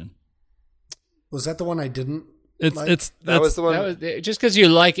 Demolition. Was that the one I didn't? That was the one. That was just because you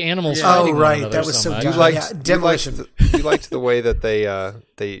like animals. Oh, fighting one right. another That was so much. dumb. You liked, Yeah, Demolition. You liked the way that they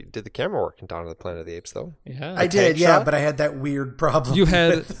did the camera work in Dawn of the Planet of the Apes, though. Yeah, I did, tank yeah, shot? but I had that weird problem. You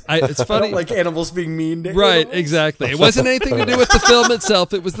had. with- It's I funny. don't like animals being mean to Right, animals. exactly. It wasn't anything to do with the film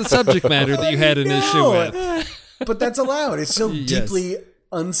itself. It was the subject matter that you had an issue with. But that's allowed. It's so Yes. deeply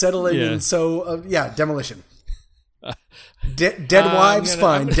unsettling Yeah. and so, Demolition. Dead wives,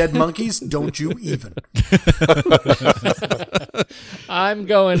 fine. Dead monkeys, don't you even. I'm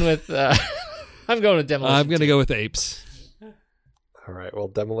going with Demolition. I'm going to go with apes. All right. Well,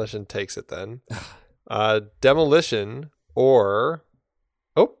 Demolition takes it then. Demolition or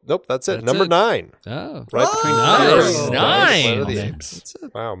nope, that's it. That's Number it. 9, Oh, right between nice. Fury and Nine. Planet of the Apes.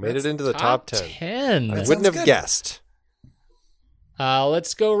 Wow, made it into the top 10. 10. I That wouldn't sounds have good. guessed.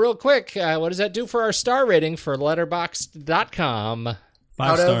 Let's go real quick. What does that do for our star rating for Letterboxd.com? 5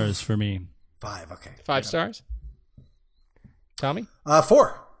 Out of- stars for me. 5, okay. 5 stars. Tommy?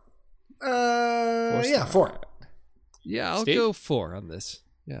 4. Yeah, 4. yeah, I'll Steve? go 4 on this.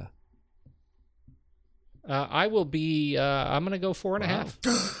 Yeah. I will be. I'm going to go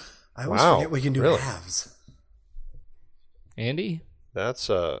 4.5. I always Wow, forget we can do really? halves. Andy? That's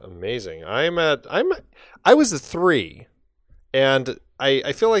amazing. I was a 3, and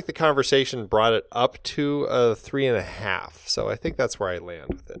I feel like the conversation brought it up to a 3.5. So I think that's where I land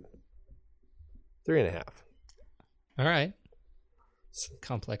with it. 3.5. All right.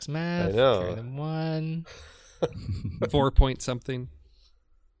 Complex math. I know. Carry them 1. 4 point something.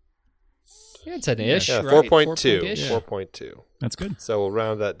 Yeah, it's an ish. Yeah, right? 4.2. 4.ish. 4.2. That's good. So we'll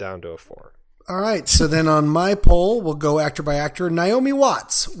round that down to a 4. All right, so then on my poll, we'll go actor by actor. Naomi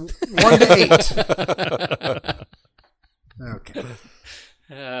Watts, 1 to 8. Okay.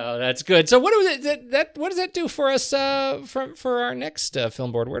 Oh, that's good. So what does that do for us for our next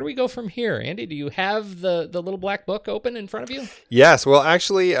film board? Where do we go from here? Andy, do you have the little black book open in front of you? Yes. Well,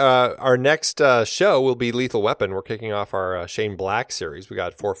 actually, our next show will be Lethal Weapon. We're kicking off our Shane Black series. We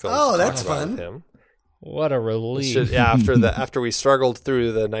got 4 films. Oh, to that's talk about fun. with him. What a relief. After we struggled through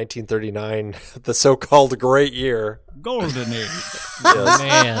the 1939, the so-called great year. Golden age. Yes.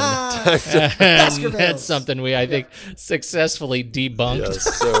 Man. And Baskervilles. that's something I think successfully debunked.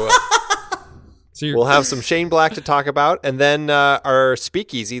 Yes. So So you're, we'll have some Shane Black to talk about, and then our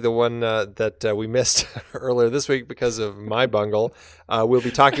Speakeasy, the one that we missed earlier this week because of my bungle. We'll be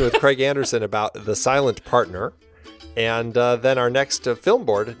talking with Craig Anderson about The Silent Partner. And then our next film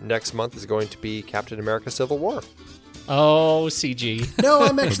board next month is going to be Captain America Civil War. Oh, CG. No,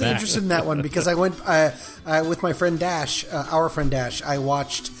 I'm actually interested in that one because I went with my friend Dash, our friend Dash. I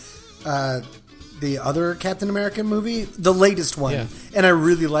watched the other Captain America movie, the latest one, Yeah. and I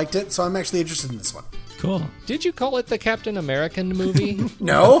really liked it. So I'm actually interested in this one. Cool. Did you call it the Captain American movie?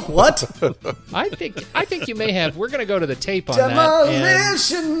 No, what? I think you may have. We're going to go to the tape on that. And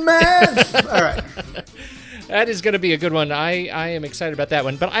Demolition Man. All right. that is going to be a good one. I am excited about that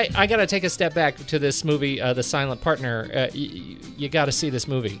one. But I got to take a step back to this movie, The Silent Partner. You got to see this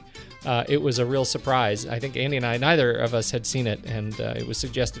movie. It was a real surprise. I think Andy and I, neither of us had seen it, and it was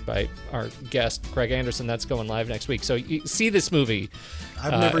suggested by our guest, Craig Anderson. That's going live next week. So you see this movie.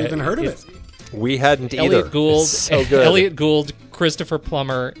 I've never even heard of it. We hadn't either. Elliot Gould, It's so good. Elliot Gould, Christopher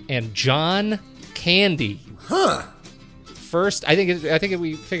Plummer, and John Candy. Huh. First, I think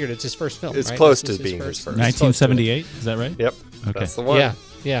we figured it's his first film. It's right? close This to is being his first. It's close to it. 1978. Is that right? Yep. Okay. That's the one. Yeah.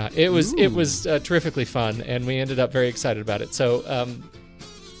 Yeah, it was terrifically fun, and we ended up very excited about it. So,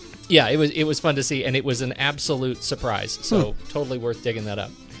 yeah, it was fun to see, and it was an absolute surprise. So, totally worth digging that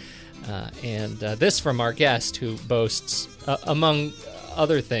up. And this from our guest, who boasts, among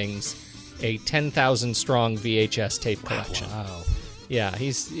other things, a 10,000 strong VHS tape collection. Wow. Yeah,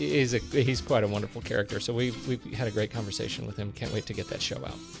 he's quite a wonderful character. So we had a great conversation with him. Can't wait to get that show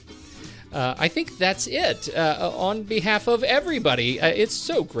out. I think that's it. On behalf of everybody, it's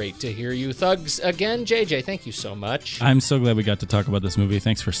so great to hear you thugs again. JJ, thank you so much. I'm so glad we got to talk about this movie.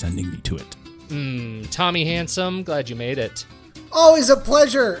 Thanks for sending me to it. Tommy Handsome, glad you made it. Always a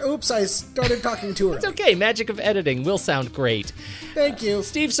pleasure. Oops, I started talking too early. It's okay. Magic of editing will sound great. Thank you.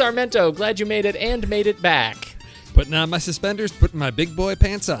 Steve Sarmento, glad you made it and made it back. Putting on my suspenders, putting my big boy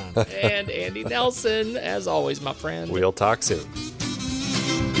pants on. And Andy Nelson, as always, my friend. We'll talk soon.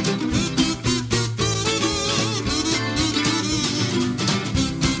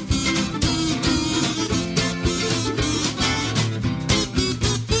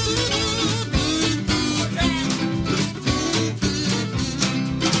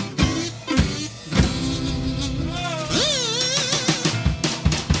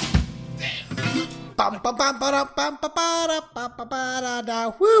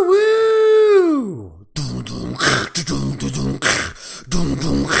 Woo woo!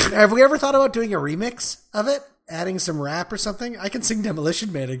 Have we ever thought about doing a remix of it? Adding some rap or something? I can sing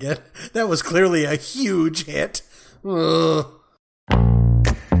Demolition Man again. That was clearly a huge hit. Ugh.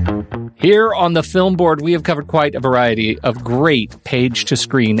 Here on the Film Board, we have covered quite a variety of great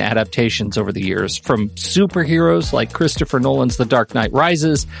page-to-screen adaptations over the years, from superheroes like Christopher Nolan's The Dark Knight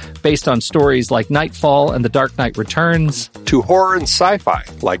Rises, based on stories like Nightfall and The Dark Knight Returns, to horror and sci-fi,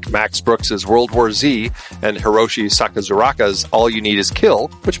 like Max Brooks' World War Z and Hiroshi Sakazuraka's All You Need Is Kill,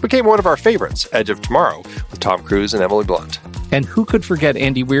 which became one of our favorites, Edge of Tomorrow, with Tom Cruise and Emily Blunt. And who could forget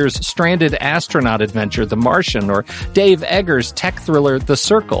Andy Weir's stranded astronaut adventure, The Martian, or Dave Eggers' tech thriller, The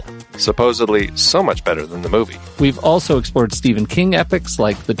Circle. Supposedly so much better than the movie. We've also explored Stephen King epics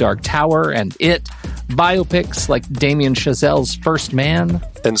like The Dark Tower and It, biopics like Damien Chazelle's First Man,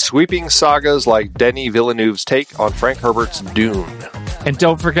 and sweeping sagas like Denis Villeneuve's take on Frank Herbert's Dune. And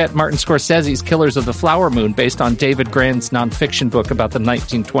don't forget Martin Scorsese's Killers of the Flower Moon, based on David Grann's nonfiction book about the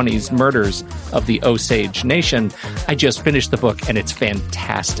 1920s murders of the Osage Nation. I just finished the book, and it's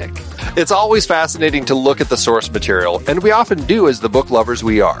fantastic. It's always fascinating to look at the source material, and we often do as the book lovers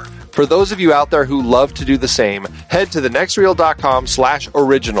we are. For those of you out there who love to do the same, head to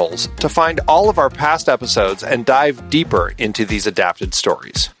thenextreel.com/originals to find all of our past episodes and dive deeper into these adapted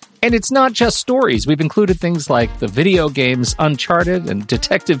stories. And it's not just stories. We've included things like the video games Uncharted and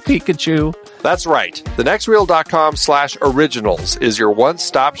Detective Pikachu. That's right. thenextreel.com/originals is your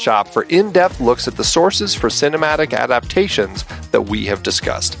one-stop shop for in-depth looks at the sources for cinematic adaptations that we have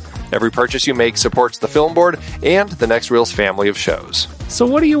discussed. Every purchase you make supports the Film Board and the Next Reel's family of shows. So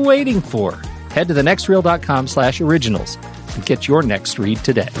what are you waiting for? Head to thenextreel.com/originals and get your next read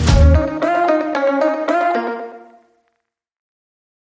today.